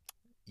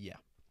 Yeah.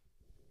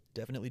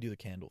 Definitely do the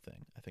candle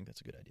thing. I think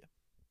that's a good idea.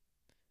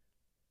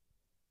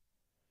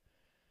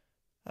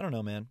 I don't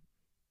know, man.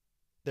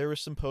 There were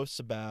some posts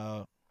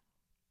about,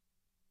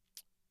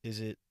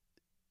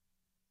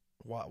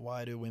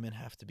 why do women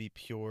have to be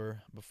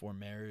pure before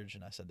marriage?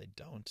 And I said they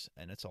don't.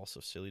 And it's also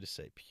silly to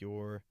say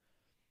pure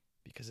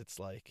because it's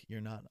like you're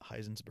not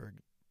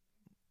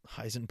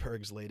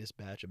Heisenberg's latest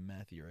batch of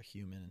meth. You're a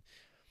human.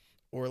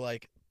 Or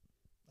like,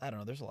 I don't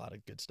know. There's a lot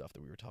of good stuff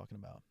that we were talking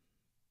about.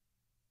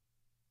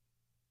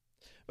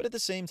 But at the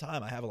same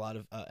time, I have a lot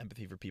of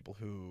empathy for people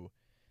who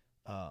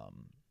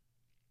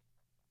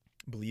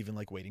believe in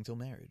like waiting till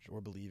marriage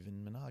or believe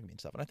in monogamy and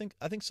stuff. And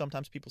I think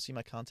sometimes people see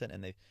my content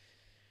and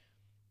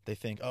they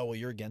think, oh, well,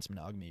 you're against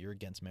monogamy, you're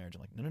against marriage.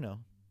 I'm like, no.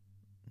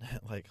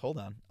 Like, hold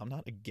on. I'm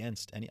not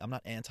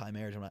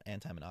anti-marriage, I'm not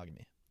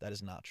anti-monogamy. That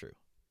is not true.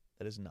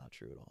 That is not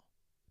true at all.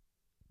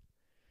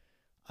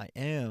 I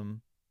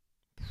am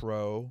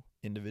pro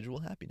individual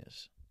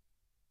happiness,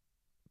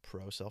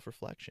 pro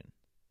self-reflection,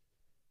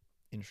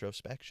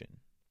 introspection,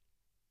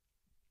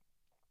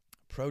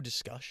 pro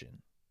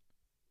discussion,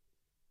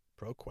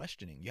 pro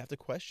questioning. You have to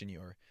question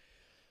your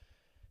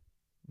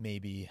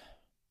maybe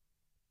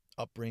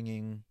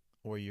upbringing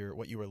or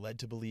what you were led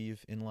to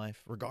believe in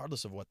life,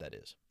 regardless of what that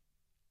is.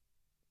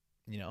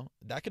 You know,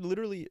 that could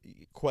literally,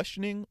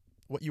 questioning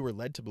what you were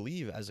led to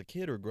believe as a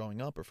kid or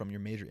growing up or from your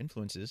major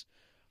influences,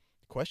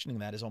 questioning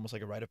that is almost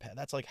like a rite of passage.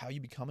 That's like how you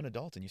become an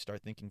adult and you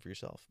start thinking for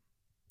yourself.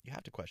 You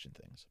have to question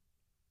things.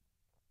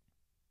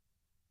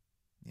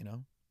 You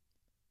know?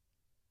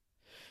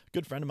 A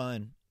good friend of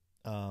mine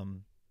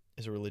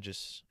is a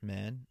religious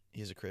man.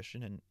 He's a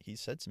Christian, and he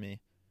said to me,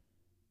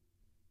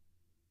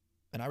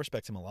 and I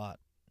respect him a lot,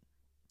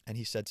 and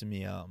he said to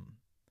me,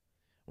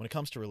 when it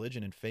comes to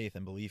religion and faith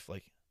and belief,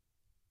 like,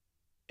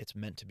 it's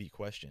meant to be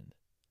questioned.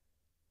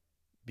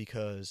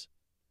 Because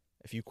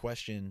if you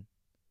question,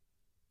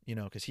 you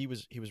know, because he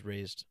was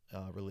raised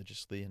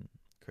religiously and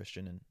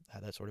Christian and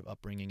had that sort of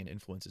upbringing and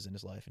influences in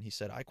his life, and he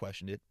said, I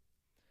questioned it,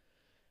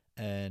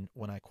 and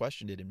when I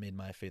questioned it, it made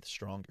my faith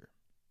stronger.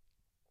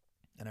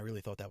 And I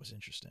really thought that was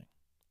interesting.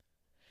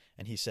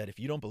 And he said, if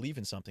you don't believe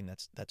in something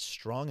that's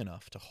strong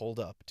enough to hold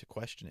up to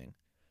questioning,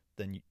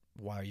 then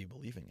why are you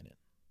believing in it?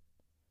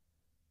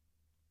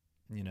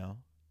 You know?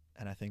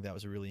 And I think that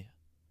was a really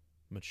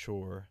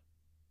mature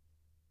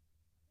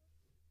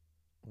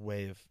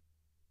way of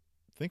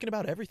thinking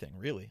about everything,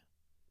 really.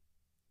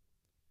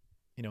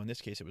 You know, in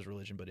this case, it was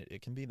religion, but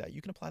it can be that.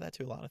 You can apply that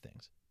to a lot of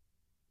things.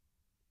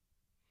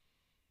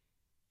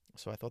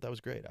 So I thought that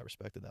was great. I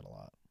respected that a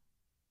lot.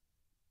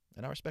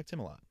 And I respect him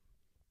a lot.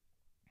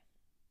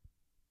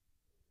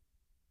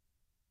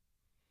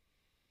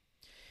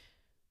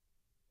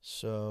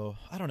 So,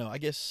 I don't know. I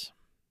guess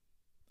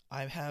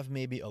I have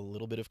maybe a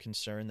little bit of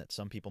concern that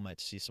some people might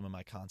see some of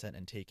my content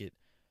and take it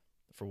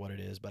for what it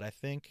is. But I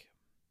think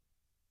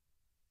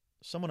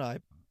someone I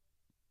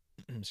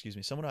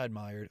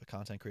admired, a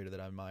content creator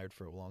that I admired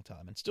for a long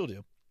time and still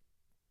do,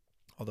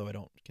 although I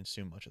don't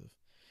consume much of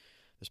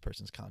this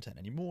person's content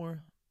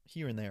anymore.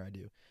 Here and there I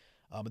do.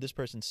 But this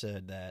person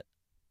said that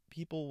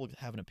people will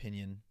have an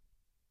opinion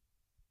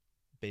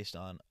based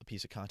on a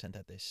piece of content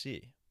that they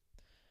see.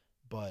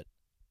 But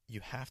you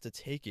have to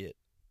take it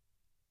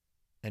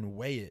and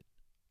weigh it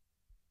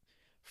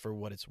for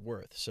what it's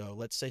worth. So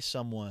let's say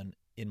someone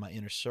in my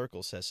inner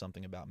circle says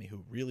something about me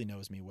who really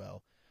knows me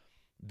well.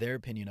 Their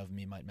opinion of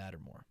me might matter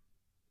more.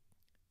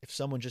 If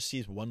someone just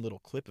sees one little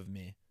clip of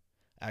me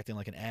acting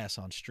like an ass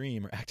on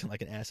stream or acting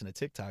like an ass in a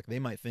TikTok, they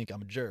might think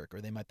I'm a jerk,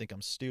 or they might think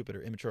I'm stupid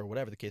or immature or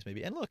whatever the case may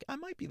be. And look, I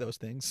might be those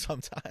things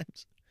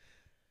sometimes.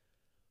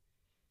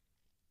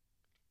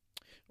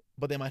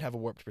 But they might have a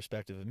warped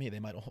perspective of me. They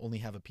might only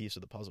have a piece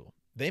of the puzzle.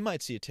 They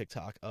might see a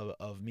TikTok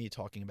of me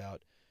talking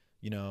about,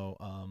 you know,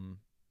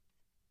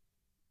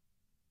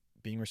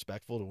 being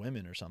respectful to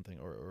women or something,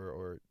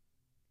 or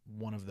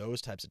one of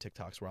those types of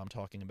TikToks where I'm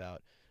talking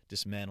about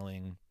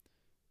dismantling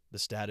the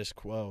status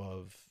quo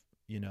of,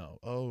 you know,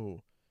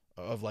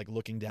 of like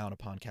looking down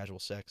upon casual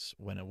sex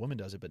when a woman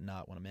does it, but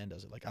not when a man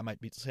does it. Like I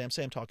might be,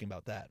 say I'm talking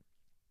about that.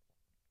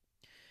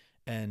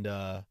 And,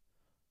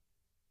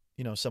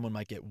 you know, someone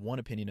might get one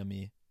opinion of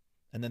me,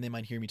 and then they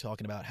might hear me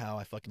talking about how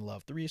I fucking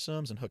love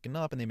threesomes and hooking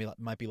up, and they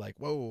might be like,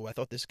 whoa, I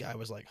thought this guy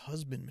was like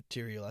husband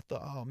material. I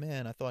thought, oh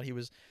man, I thought he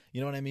was,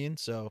 you know what I mean?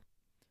 So,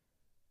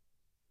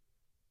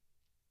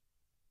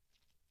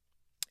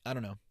 I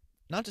don't know.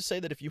 Not to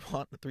say that if you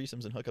want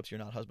threesomes and hookups, you're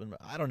not husband.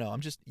 I don't know.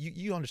 I'm just,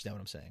 you understand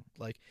what I'm saying.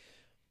 Like,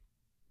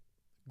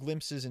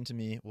 glimpses into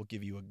me will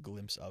give you a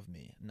glimpse of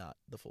me, not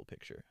the full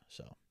picture.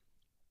 So,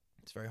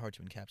 it's very hard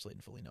to encapsulate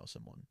and fully know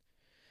someone.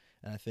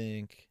 And I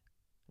think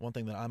one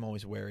thing that I'm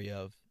always wary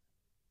of,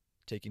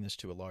 taking this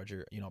to a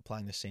larger, you know,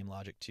 applying the same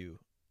logic to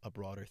a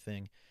broader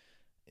thing,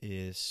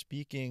 is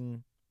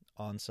speaking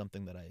on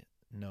something that I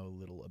know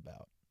little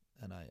about.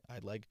 And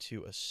I'd like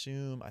to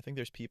assume, I think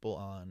there's people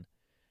on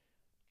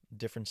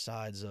different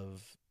sides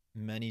of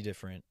many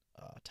different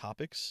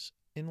topics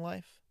in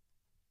life,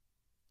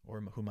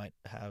 or who might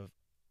have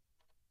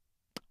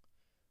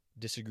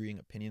disagreeing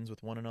opinions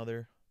with one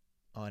another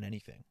on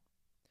anything.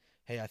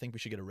 Hey, I think we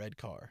should get a red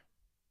car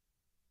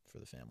for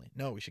the family.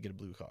 No, we should get a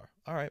blue car.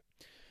 All right.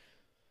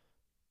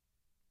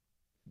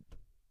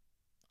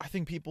 I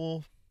think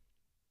people,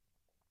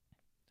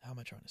 how am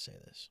I trying to say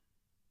this?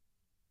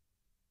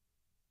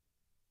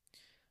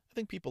 I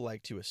think people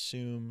like to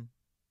assume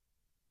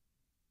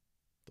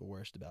the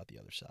worst about the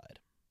other side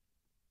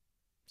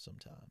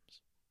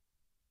sometimes.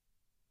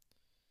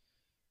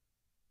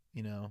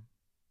 You know,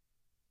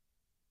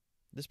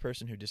 this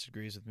person who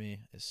disagrees with me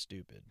is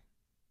stupid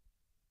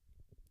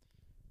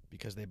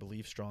because they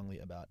believe strongly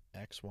about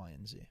X, Y,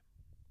 and Z.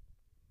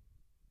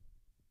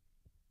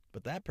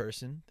 But that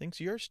person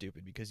thinks you're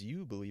stupid because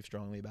you believe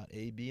strongly about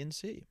A, B, and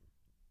C.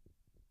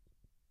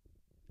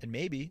 And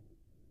maybe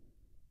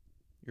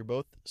you're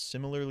both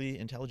similarly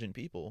intelligent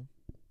people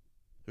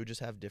who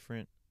just have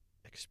different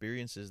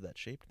experiences that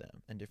shaped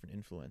them and different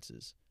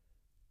influences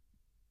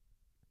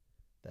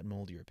that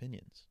mold your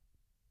opinions.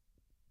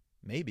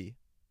 Maybe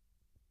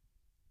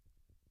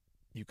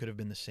you could have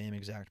been the same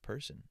exact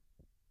person,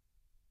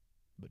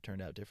 but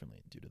turned out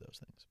differently due to those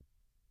things.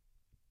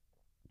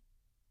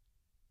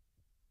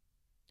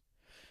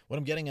 What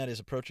I'm getting at is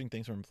approaching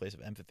things from a place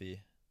of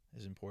empathy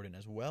is important,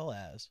 as well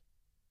as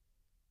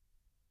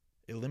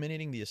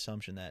eliminating the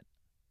assumption that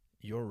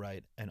you're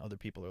right and other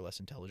people are less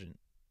intelligent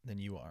than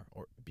you are,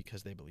 or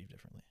because they believe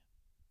differently.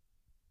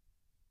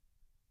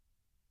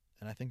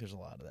 And I think there's a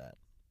lot of that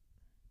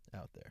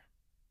out there.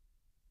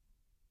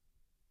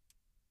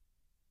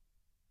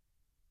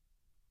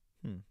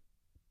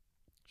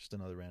 Just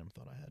another random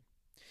thought I had.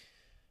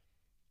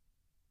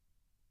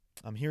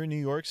 I'm here in New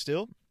York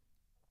still.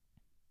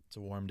 It's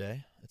a warm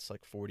day. It's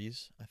like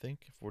 40s, I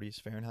think.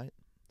 40s Fahrenheit.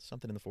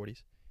 Something in the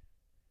 40s.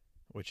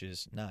 Which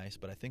is nice,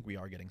 but I think we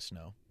are getting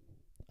snow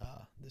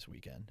this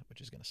weekend,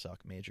 which is going to suck.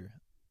 Major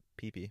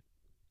pee-pee.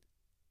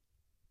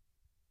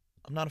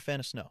 I'm not a fan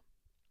of snow.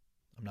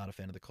 I'm not a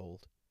fan of the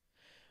cold.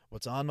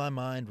 What's on my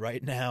mind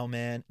right now,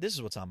 man, this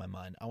is what's on my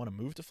mind. I want to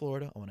move to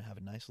Florida. I want to have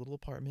a nice little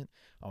apartment.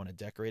 I want to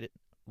decorate it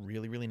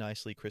really, really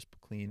nicely, crisp,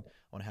 clean. I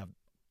want to have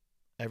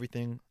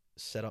everything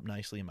set up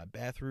nicely in my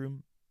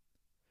bathroom.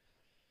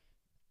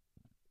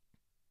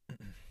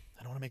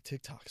 I don't want to make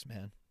TikToks,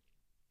 man.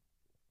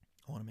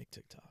 I want to make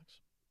TikToks.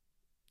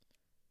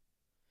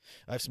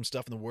 I have some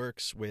stuff in the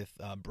works with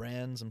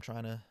brands. I'm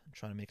trying to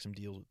make some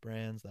deals with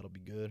brands. That'll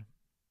be good.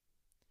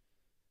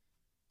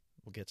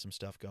 We'll get some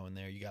stuff going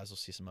there. You guys will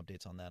see some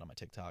updates on that on my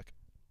TikTok.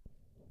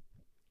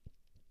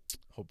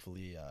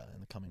 Hopefully in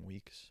the coming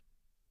weeks.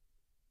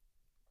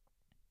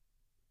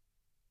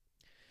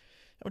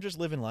 And we're just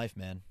living life,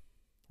 man.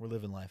 We're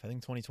living life. I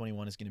think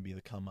 2021 is going to be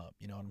the come up.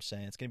 You know what I'm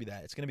saying? It's going to be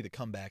that. It's going to be the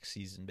comeback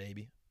season,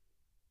 baby.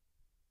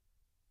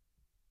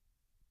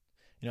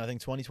 You know, I think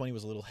 2020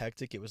 was a little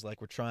hectic. It was like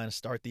we're trying to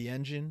start the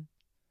engine,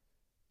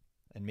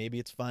 and maybe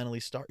it's finally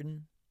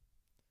starting.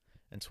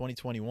 And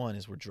 2021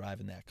 is we're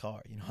driving that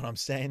car. You know what I'm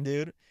saying,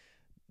 dude?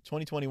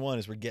 2021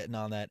 is we're getting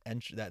on that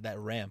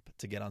ramp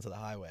to get onto the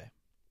highway.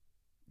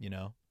 You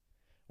know?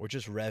 We're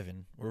just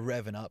revving. We're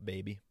revving up,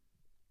 baby.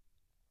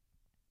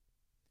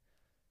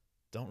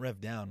 Don't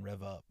rev down,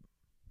 rev up.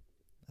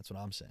 That's what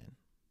I'm saying.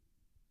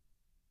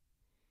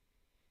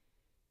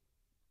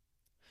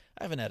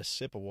 I haven't had a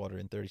sip of water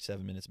in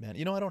 37 minutes, man.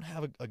 You know, I don't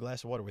have a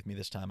glass of water with me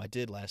this time. I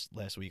did last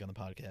week on the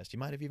podcast. You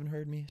might have even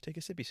heard me take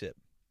a sippy sip.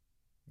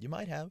 You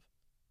might have.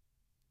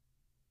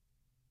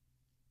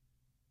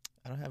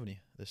 I don't have any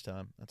this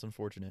time. That's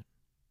unfortunate.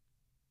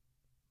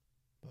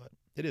 But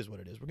it is what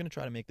it is. We're going to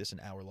try to make this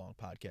an hour-long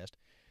podcast,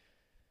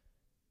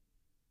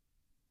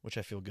 which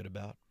I feel good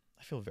about.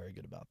 I feel very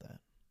good about that.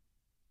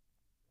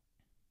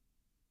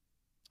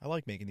 I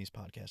like making these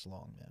podcasts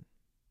long, man.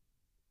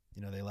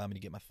 You know, they allow me to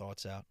get my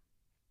thoughts out,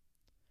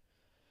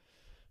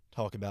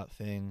 talk about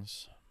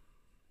things.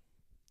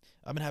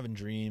 I've been having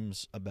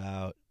dreams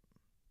about,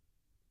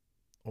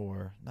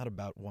 or not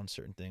about one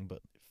certain thing,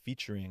 but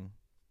featuring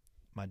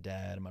my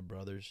dad and my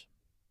brothers,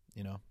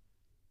 you know.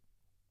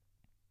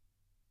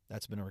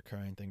 That's been a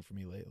recurring thing for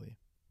me lately.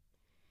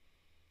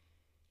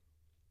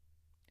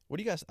 What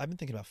do you guys, I've been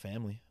thinking about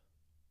family.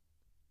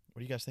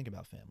 What do you guys think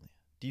about family?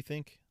 Do you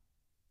think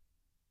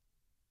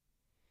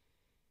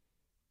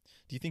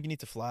you need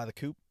to fly the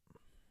coop?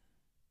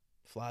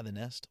 Fly the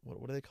nest?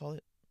 What do they call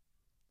it?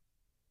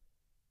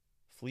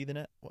 Flee the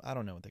net? Well, I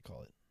don't know what they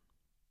call it.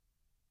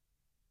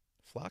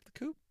 Flock the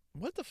coop?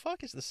 What the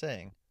fuck is the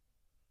saying?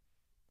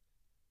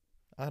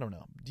 I don't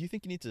know. Do you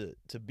think you need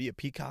to be a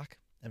peacock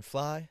and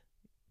fly?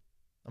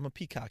 I'm a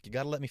peacock. You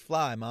gotta let me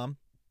fly, Mom.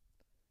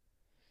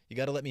 You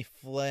gotta let me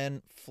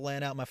flan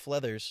out my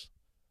feathers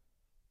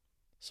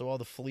so all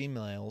the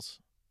females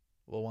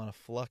will want to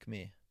fluck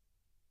me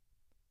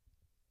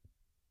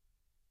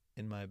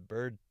in my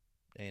bird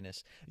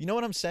anus. You know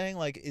what I'm saying?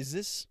 Like, is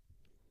this...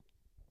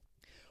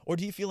 Or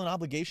do you feel an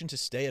obligation to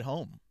stay at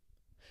home?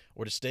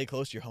 Or to stay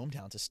close to your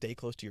hometown, to stay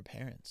close to your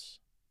parents?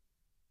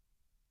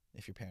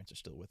 If your parents are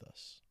still with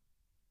us.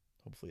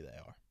 Hopefully they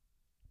are.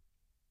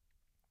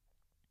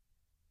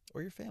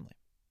 Or your family.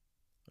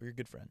 Or your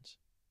good friends.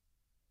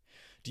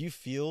 Do you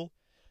feel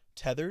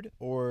tethered,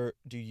 or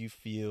do you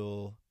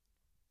feel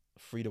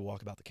free to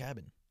walk about the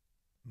cabin?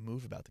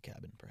 Move about the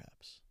cabin,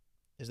 perhaps.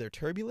 Is there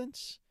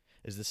turbulence?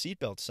 Is the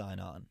seatbelt sign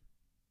on?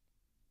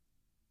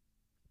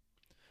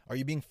 Are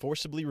you being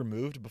forcibly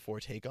removed before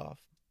takeoff?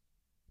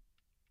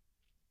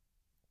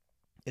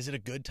 Is it a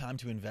good time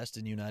to invest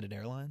in United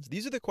Airlines?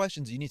 These are the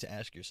questions you need to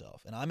ask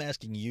yourself, and I'm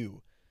asking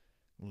you,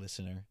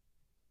 listener.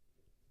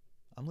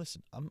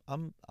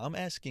 I'm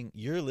asking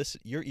your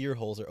ear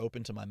holes are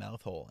open to my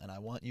mouth hole, and I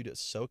want you to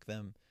soak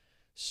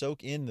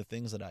in the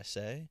things that I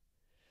say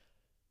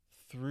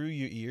through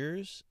your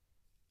ears.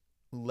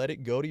 Let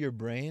it go to your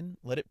brain.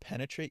 Let it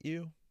penetrate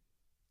you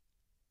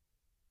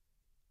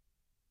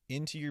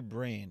into your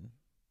brain.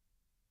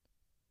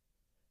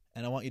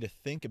 And I want you to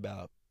think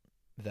about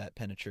that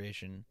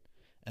penetration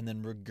and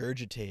then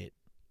regurgitate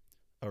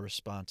a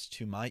response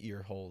to my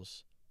ear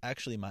holes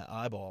actually my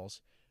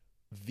eyeballs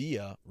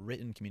via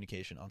written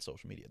communication on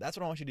social media. That's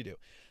what I want you to do.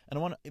 And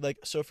I want to, like,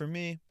 so for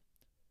me,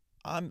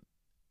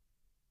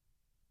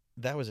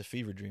 that was a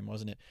fever dream,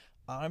 wasn't it?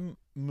 I'm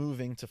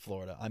moving to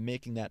Florida. I'm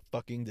making that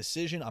fucking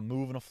decision. I'm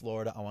moving to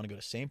Florida. I want to go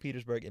to St.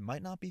 Petersburg. It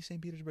might not be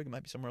St. Petersburg. It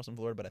might be somewhere else in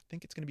Florida, but I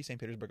think it's going to be St.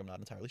 Petersburg. I'm not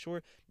entirely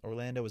sure.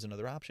 Orlando is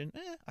another option.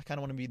 I kind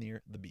of want to be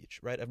near the beach,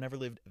 right? I've never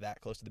lived that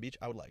close to the beach.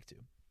 I would like to.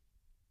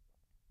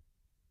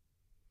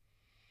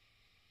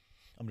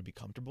 I'm going to be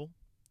comfortable.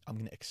 I'm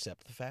going to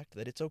accept the fact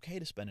that it's okay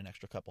to spend an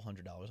extra couple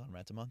 $100s on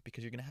rent a month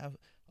because you're going to have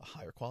a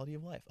higher quality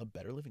of life, a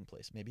better living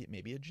place,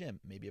 maybe a gym,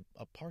 maybe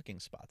a parking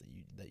spot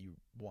that you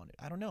wanted.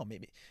 I don't know,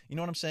 maybe. You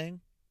know what I'm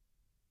saying?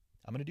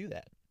 I'm going to do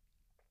that.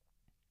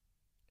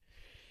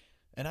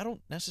 And I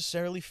don't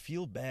necessarily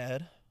feel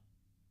bad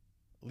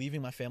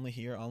leaving my family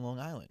here on Long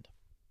Island.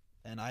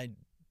 And I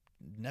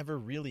never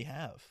really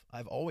have.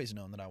 I've always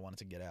known that I wanted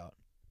to get out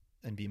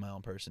and be my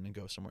own person and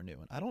go somewhere new.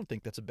 And I don't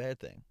think that's a bad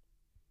thing.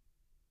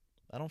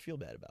 I don't feel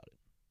bad about it.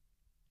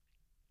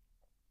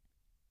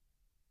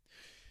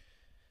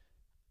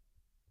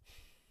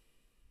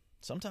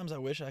 Sometimes I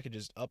wish I could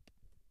just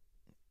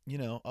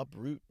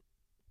uproot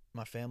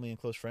my family and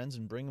close friends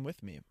and bring them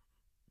with me.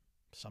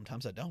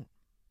 Sometimes I don't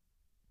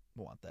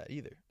want that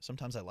either.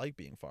 Sometimes I like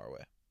being far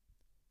away.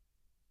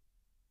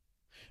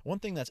 One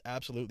thing that's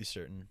absolutely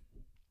certain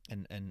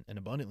and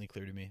abundantly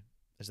clear to me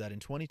is that in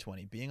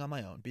 2020, being on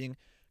my own, being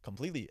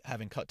completely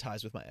having cut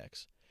ties with my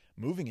ex,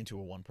 moving into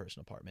a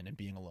one-person apartment and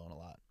being alone a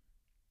lot.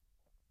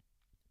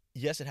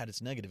 Yes, it had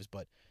its negatives,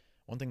 but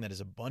one thing that is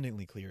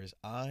abundantly clear is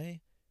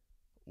I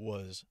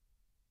was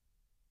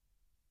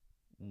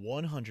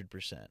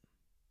 100%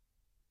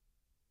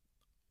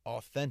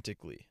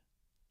 authentically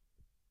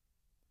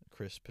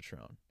Chris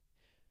Petrone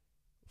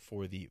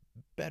for the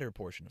better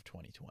portion of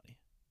 2020.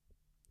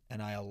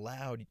 And I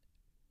allowed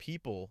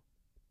people,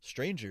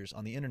 strangers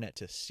on the internet,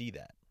 to see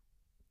that.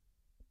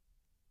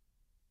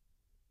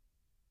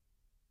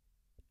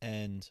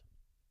 And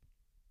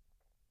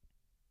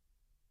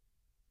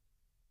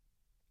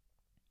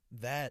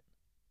that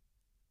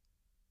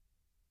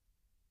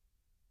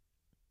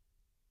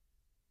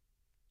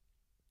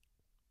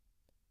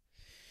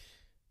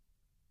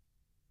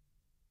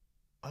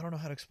I don't know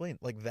how to explain.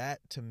 Like, that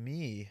to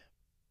me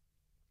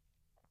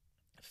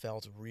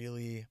felt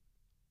really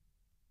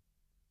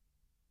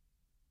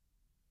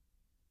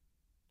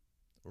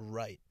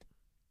right.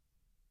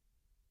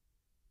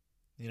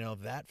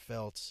 That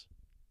felt,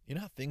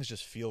 how things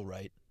just feel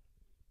right,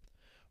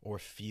 or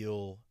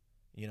feel,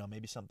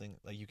 maybe something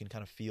like you can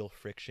kind of feel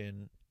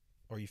friction,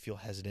 or you feel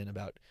hesitant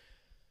about,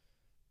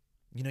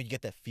 you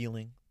get that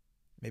feeling.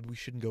 Maybe we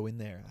shouldn't go in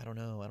there. I don't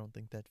know. I don't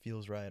think that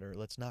feels right. Or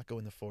let's not go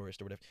in the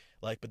forest or whatever.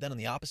 But then on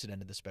the opposite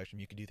end of the spectrum,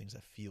 you can do things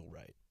that feel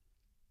right.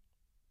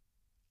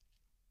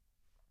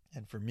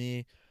 And for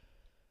me,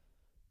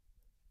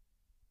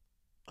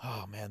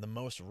 oh man, the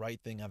most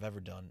right thing I've ever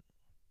done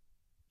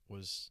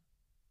was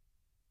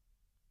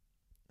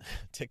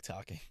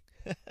TikToking.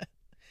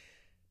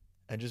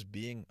 And just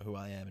being who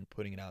I am and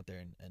putting it out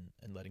there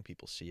and letting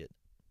people see it.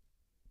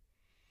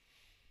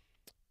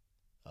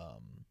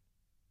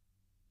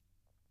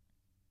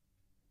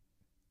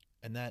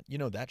 And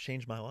that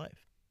changed my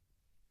life.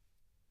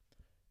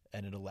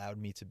 And it allowed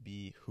me to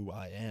be who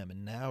I am.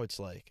 And now it's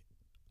like,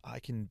 I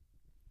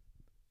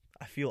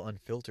feel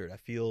unfiltered. I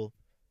feel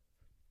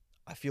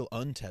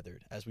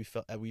untethered. As we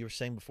were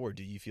saying before,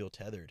 do you feel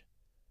tethered?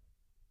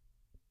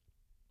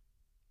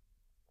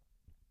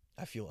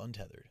 I feel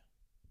untethered.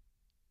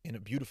 In a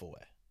beautiful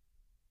way.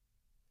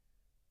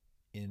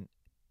 In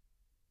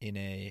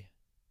a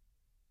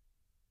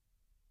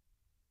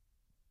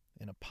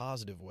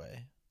positive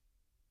way,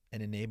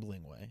 an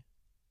enabling way,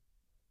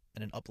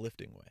 and an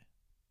uplifting way.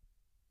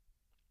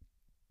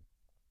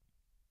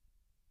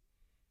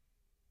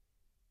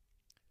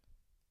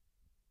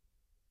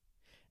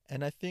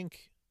 And I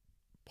think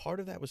part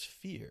of that was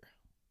fear,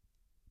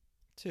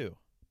 too.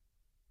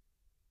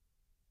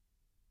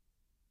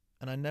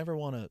 And I never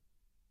want to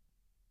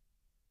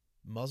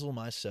muzzle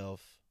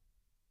myself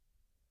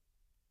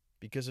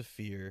because of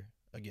fear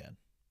again.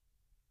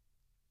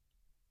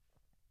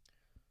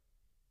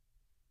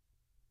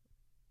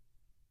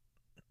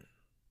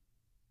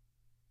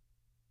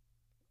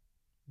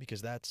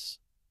 Because that's,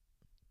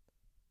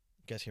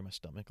 you guys hear my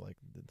stomach like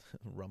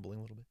rumbling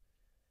a little bit?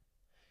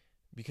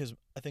 Because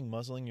I think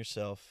muzzling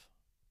yourself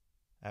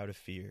out of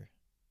fear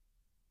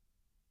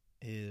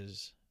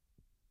is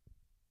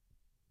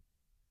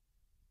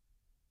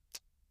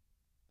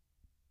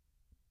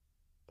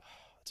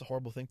it's a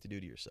horrible thing to do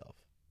to yourself.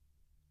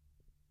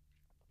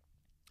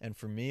 And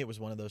for me, it was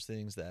one of those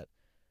things that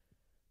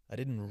I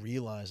didn't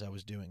realize I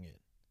was doing it.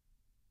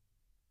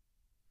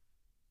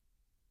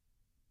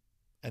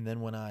 And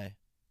then when I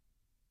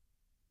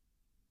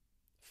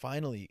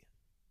finally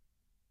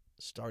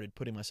started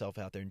putting myself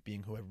out there and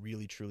being who I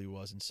really truly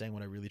was and saying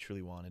what I really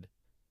truly wanted,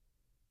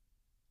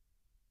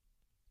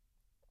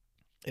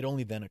 it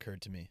only then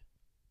occurred to me.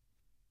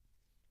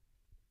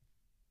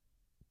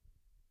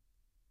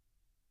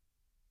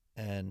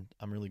 And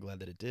I'm really glad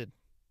that it did.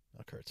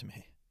 occur to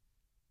me.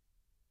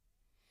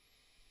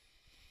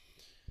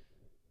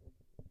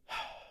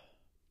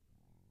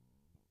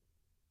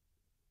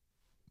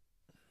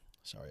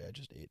 Sorry, I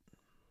just ate.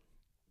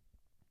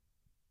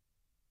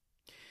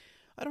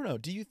 I don't know.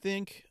 Do you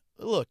think...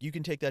 Look, you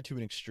can take that to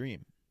an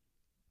extreme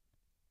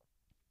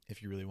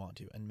if you really want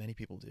to, and many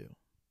people do.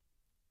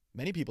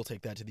 Many people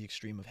take that to the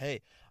extreme of,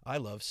 hey, I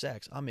love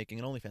sex. I'm making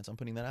an OnlyFans. I'm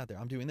putting that out there.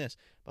 I'm doing this.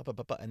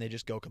 And they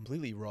just go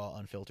completely raw,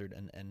 unfiltered,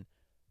 and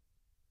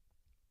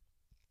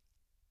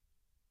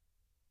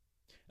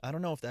I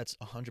don't know if that's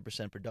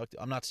 100% productive.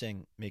 I'm not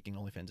saying making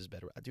OnlyFans is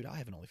better. Dude, I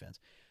have an OnlyFans.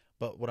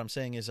 But what I'm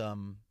saying is I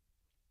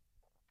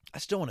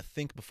still want to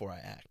think before I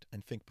act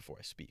and think before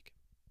I speak.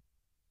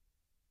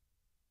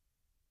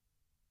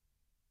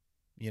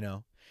 You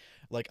know?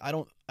 Like I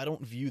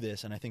don't view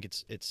this, and I think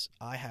it's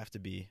I have to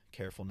be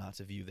careful not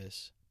to view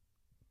this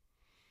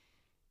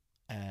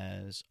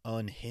as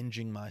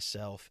unhinging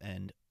myself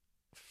and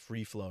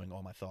free-flowing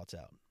all my thoughts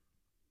out.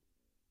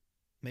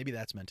 Maybe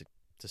that's meant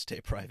to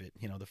stay private,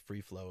 you know, the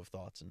free flow of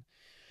thoughts.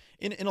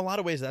 And in a lot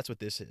of ways, that's what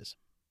this is.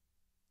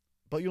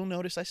 But you'll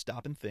notice I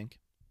stop and think,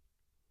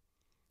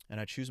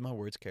 and I choose my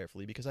words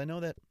carefully, because I know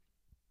that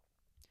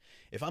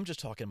if I'm just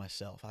talking to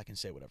myself, I can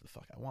say whatever the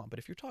fuck I want. But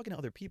if you're talking to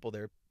other people,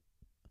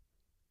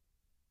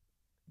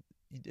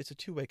 it's a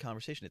two-way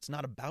conversation. It's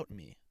not about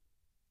me.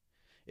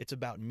 It's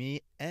about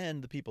me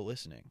and the people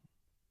listening.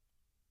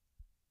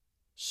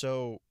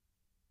 So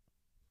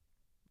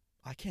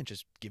I can't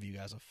just give you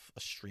guys a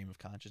stream of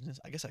consciousness.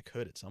 I guess I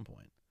could at some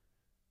point.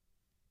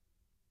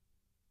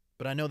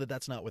 But I know that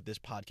that's not what this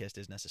podcast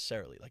is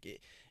necessarily. Like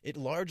it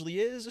largely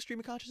is a stream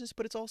of consciousness,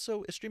 but it's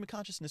also a stream of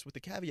consciousness with the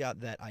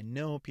caveat that I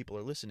know people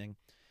are listening,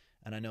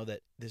 and I know that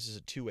this is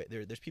a two-way.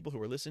 There's people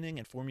who are listening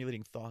and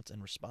formulating thoughts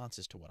and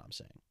responses to what I'm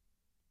saying.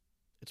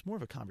 It's more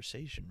of a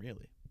conversation,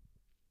 really.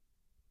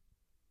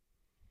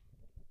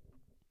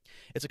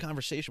 It's a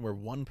conversation where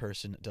one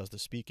person does the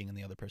speaking and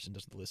the other person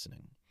does the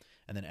listening.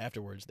 And then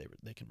afterwards,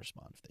 they can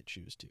respond if they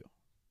choose to.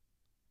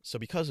 So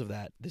because of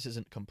that, this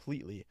isn't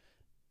completely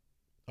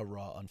a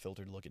raw,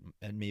 unfiltered look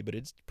at me, but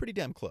it's pretty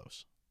damn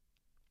close.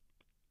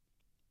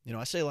 You know,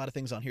 I say a lot of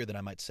things on here that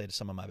I might say to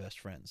some of my best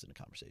friends in a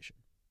conversation.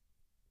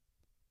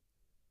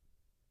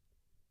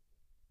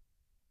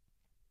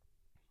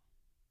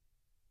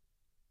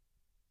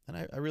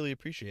 And I really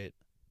appreciate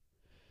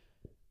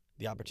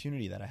the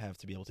opportunity that I have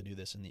to be able to do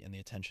this, and the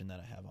attention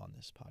that I have on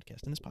this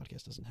podcast. And this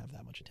podcast doesn't have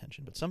that much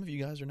attention, but some of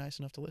you guys are nice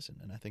enough to listen,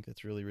 and I think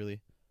that's really, really,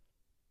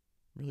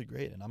 really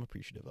great, and I'm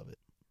appreciative of it.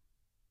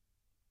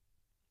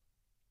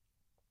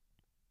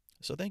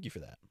 So thank you for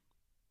that.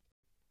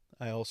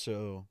 I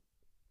also,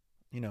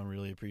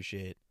 really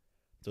appreciate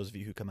those of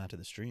you who come out to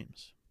the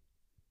streams.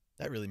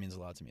 That really means a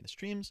lot to me. The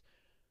streams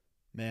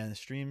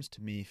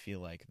to me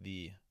feel like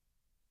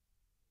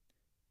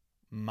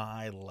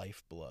my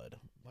lifeblood,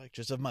 like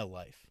just of my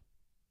life,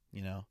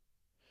 you know?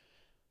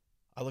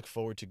 I look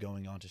forward to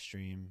going on to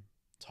stream,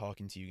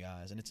 talking to you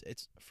guys, and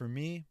it's for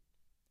me,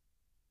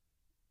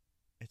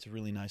 it's a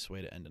really nice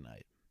way to end a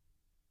night.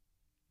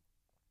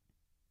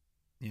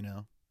 You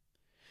know?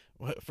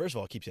 Well, first of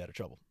all, it keeps you out of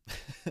trouble.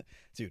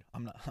 Dude,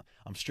 I'm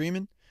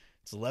streaming.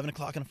 It's 11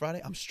 o'clock on a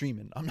Friday. I'm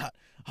streaming. I'm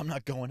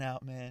not going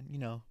out, man. You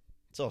know,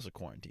 it's also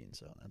quarantine,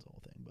 so that's the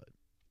whole thing, but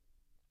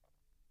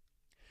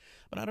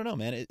I don't know,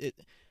 man.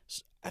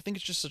 I think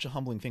it's just such a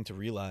humbling thing to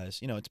realize.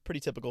 You know, it's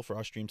pretty typical for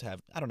our stream to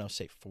have, I don't know,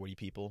 say 40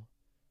 people,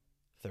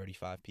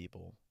 35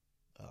 people.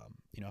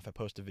 If I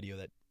post a video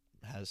that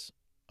has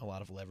a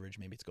lot of leverage,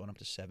 maybe it's going up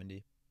to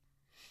 70.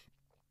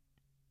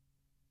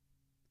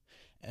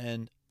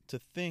 And to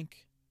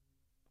think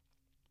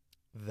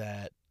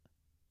that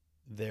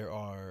there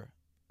are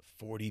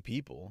 40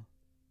 people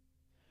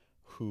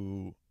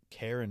who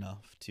care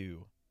enough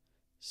to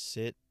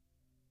sit.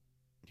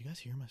 Do you guys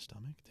hear my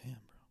stomach? Damn,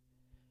 bro.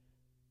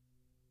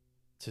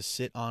 To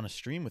sit on a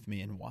stream with me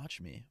and watch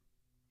me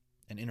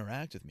and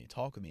interact with me,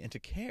 talk with me, and to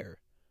care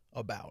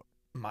about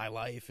my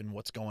life and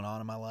what's going on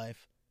in my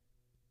life.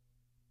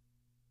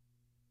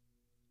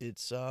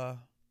 It's a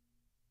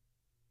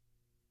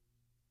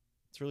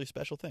really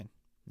special thing,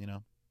 you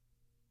know?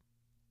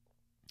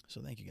 So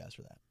thank you guys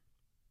for that.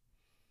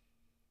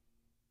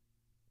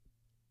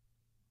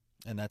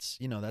 And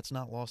that's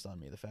not lost on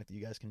me, the fact that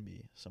you guys can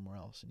be somewhere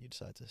else and you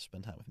decide to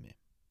spend time with me.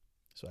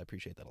 So I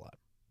appreciate that a lot.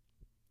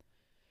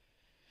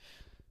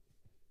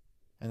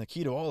 And the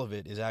key to all of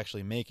it is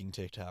actually making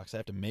TikToks. I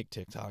have to make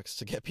TikToks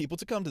to get people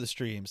to come to the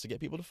streams, to get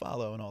people to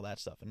follow and all that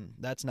stuff. And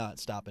that's not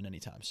stopping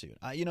anytime soon.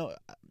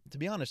 To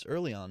be honest,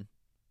 early on,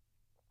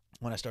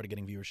 when I started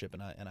getting viewership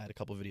and I had a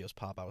couple of videos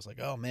pop, I was like,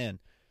 oh man,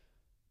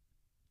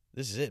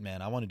 this is it,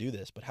 man. I want to do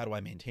this, but how do I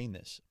maintain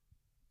this?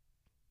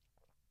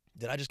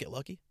 Did I just get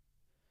lucky?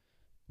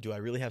 Do I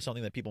really have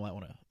something that people might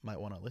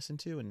want to listen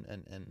to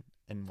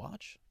and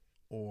watch?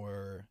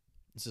 Or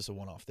is this a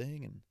one-off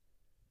thing? And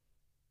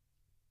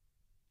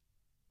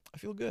I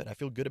feel good. I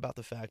feel good about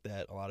the fact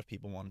that a lot of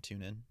people want to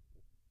tune in.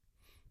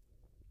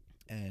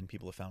 And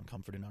people have found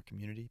comfort in our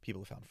community.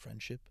 People have found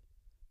friendship,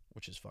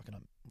 which is fucking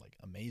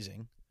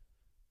amazing.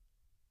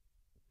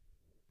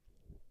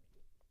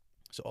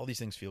 So all these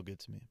things feel good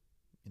to me,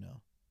 you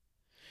know.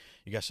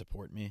 You guys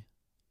support me,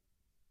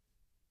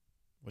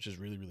 which is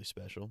really, really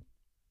special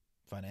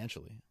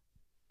financially.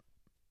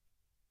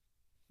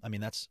 I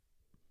mean,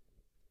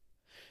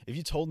 if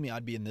you told me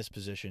I'd be in this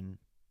position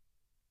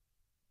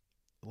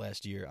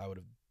last year, I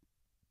would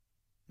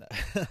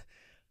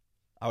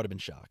have been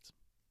shocked.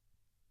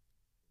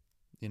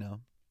 You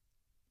know?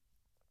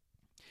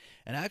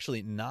 And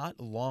actually, not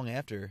long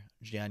after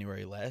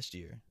January last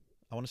year,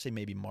 I want to say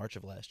maybe March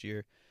of last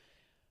year,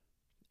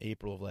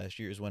 April of last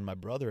year, is when my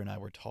brother and I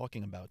were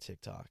talking about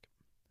TikTok,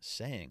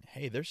 saying,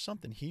 hey, there's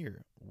something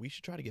here. We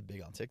should try to get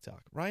big on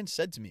TikTok. Ryan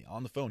said to me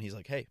on the phone, he's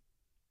like, hey,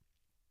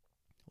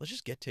 let's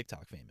just get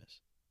TikTok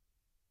famous.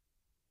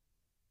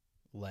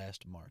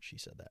 Last March, he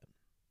said that.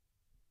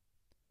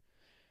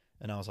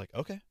 And I was like,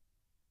 okay,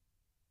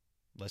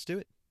 let's do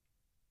it.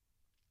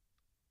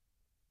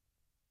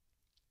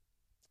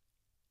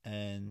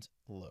 And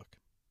look,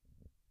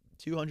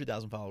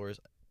 200,000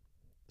 followers.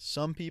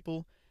 Some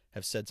people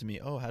have said to me,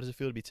 oh, how does it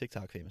feel to be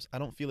TikTok famous? I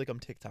don't feel like I'm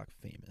TikTok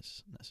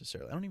famous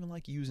necessarily. I don't even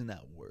like using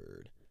that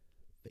word,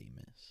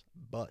 famous.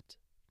 But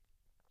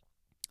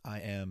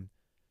I am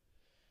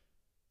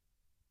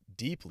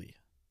deeply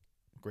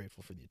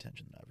grateful for the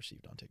attention that I've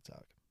received on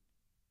TikTok.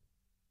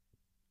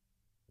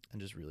 And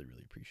just really,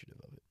 really appreciative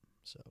of it.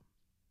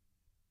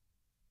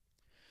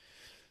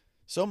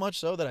 So much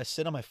so that I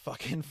sit on my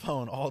fucking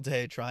phone all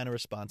day trying to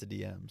respond to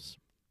DMs.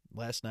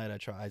 Last night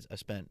I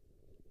spent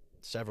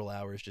several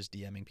hours just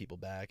DMing people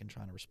back and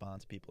trying to respond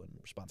to people and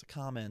respond to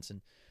comments.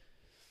 And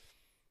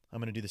I'm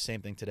going to do the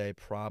same thing today,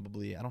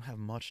 probably. I don't have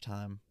much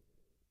time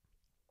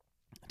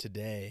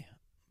today,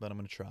 but I'm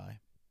going to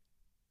try.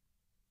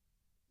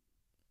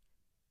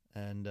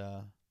 And,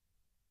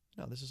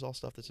 this is all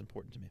stuff that's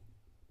important to me.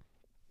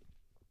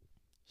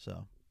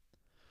 So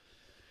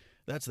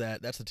that's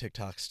that. That's the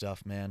TikTok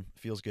stuff, man.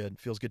 Feels good.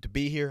 Feels good to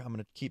be here. I'm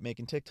going to keep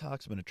making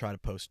TikToks. I'm going to try to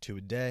post 2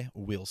 a day.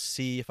 We'll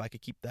see if I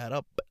could keep that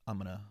up. I'm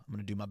going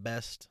to do my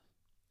best.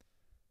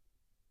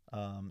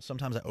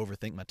 Sometimes I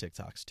overthink my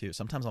TikToks too.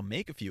 Sometimes I'll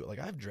make a few. Like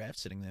I have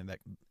drafts sitting there that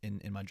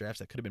in my drafts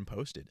that could have been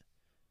posted,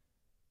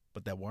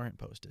 but that weren't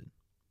posted.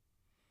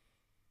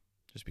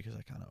 Just because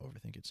I kind of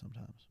overthink it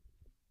sometimes.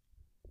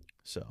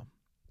 So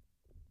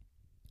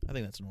I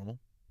think that's normal.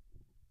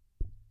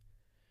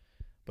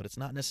 But it's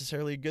not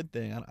necessarily a good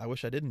thing. I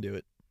wish I didn't do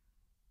it.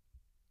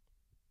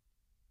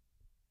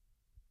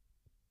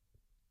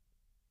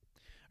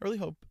 I really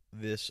hope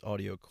this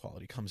audio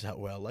quality comes out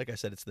well. Like I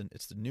said, it's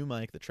the new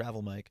mic, the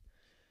travel mic.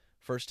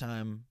 First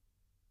time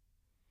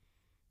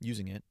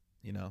using it,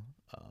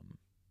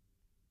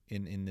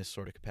 in this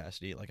sort of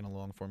capacity, like in a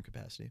long form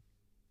capacity.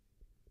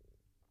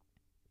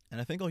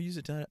 And I think I'll use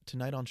it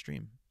tonight on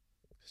stream.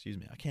 Excuse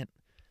me, I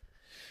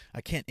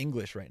can't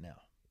English right now.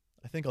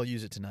 I think I'll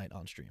use it tonight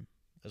on stream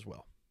as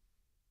well.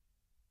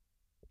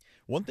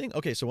 One thing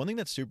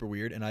that's super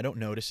weird, and I don't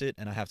notice it,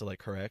 and I have to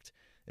correct,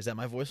 is that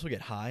my voice will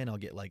get high, and I'll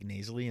get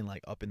nasally and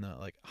up in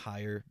the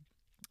higher,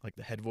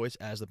 the head voice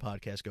as the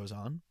podcast goes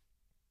on,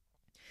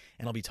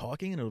 and I'll be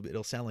talking, and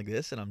it'll sound like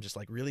this, and I'm just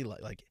really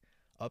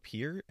up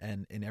here,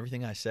 and in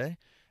everything I say,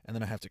 and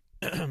then I have to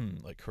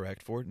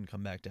correct for it and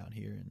come back down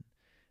here, and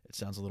it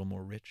sounds a little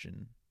more rich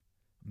and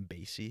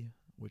bassy,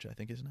 which I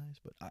think is nice,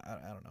 but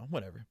I don't know,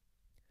 whatever.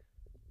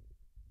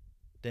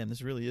 Damn,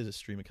 this really is a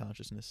stream of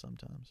consciousness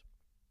sometimes.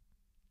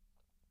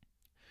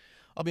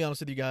 I'll be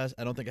honest with you guys,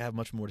 I don't think I have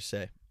much more to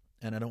say,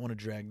 and I don't want to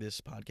drag this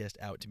podcast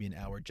out to be an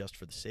hour just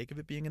for the sake of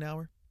it being an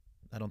hour.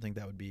 I don't think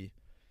that would be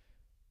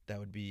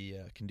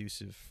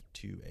conducive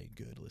to a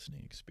good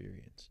listening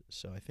experience.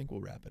 So I think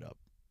we'll wrap it up.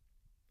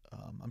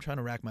 I'm trying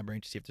to rack my brain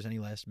to see if there's any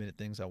last minute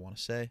things I want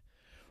to say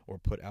or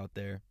put out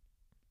there.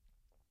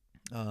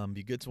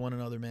 Be good to one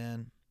another,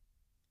 man.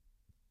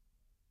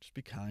 Just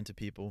be kind to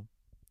people.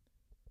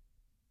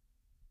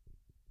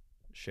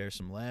 Share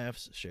some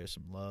laughs, share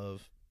some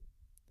love,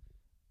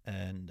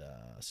 and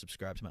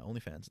subscribe to my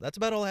OnlyFans. That's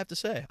about all I have to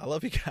say. I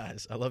love you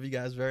guys. I love you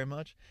guys very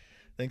much.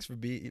 Thanks for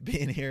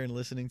being here and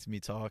listening to me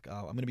talk.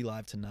 I'm going to be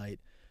live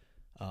tonight.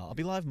 I'll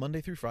be live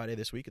Monday through Friday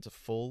this week. It's a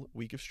full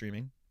week of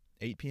streaming.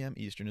 8 p.m.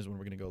 Eastern is when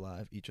we're going to go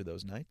live each of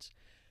those nights.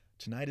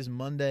 Tonight is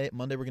Monday.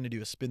 Monday we're going to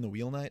do a spin the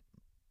wheel night.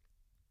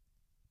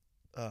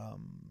 And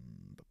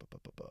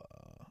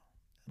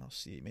I'll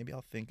see. Maybe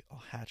I'll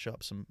hatch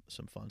up some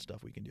fun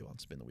stuff we can do on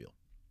spin the wheel.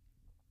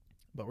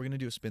 But we're going to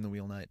do a spin the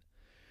wheel night.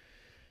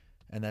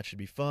 And that should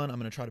be fun. I'm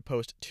going to try to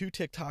post 2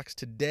 TikToks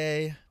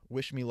today.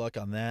 Wish me luck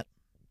on that.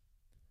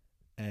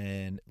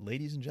 And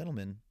ladies and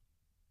gentlemen,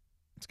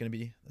 that's going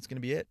to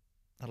be it.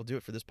 That'll do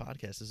it for this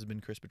podcast. This has been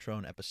Chris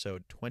Petrone,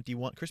 episode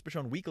 21. Chris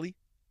Petrone Weekly,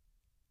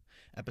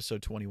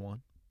 episode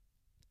 21.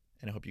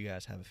 And I hope you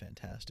guys have a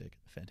fantastic,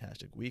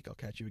 fantastic week. I'll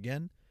catch you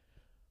again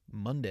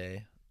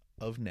Monday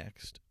of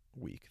next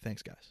week.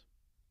 Thanks, guys.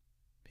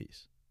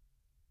 Peace.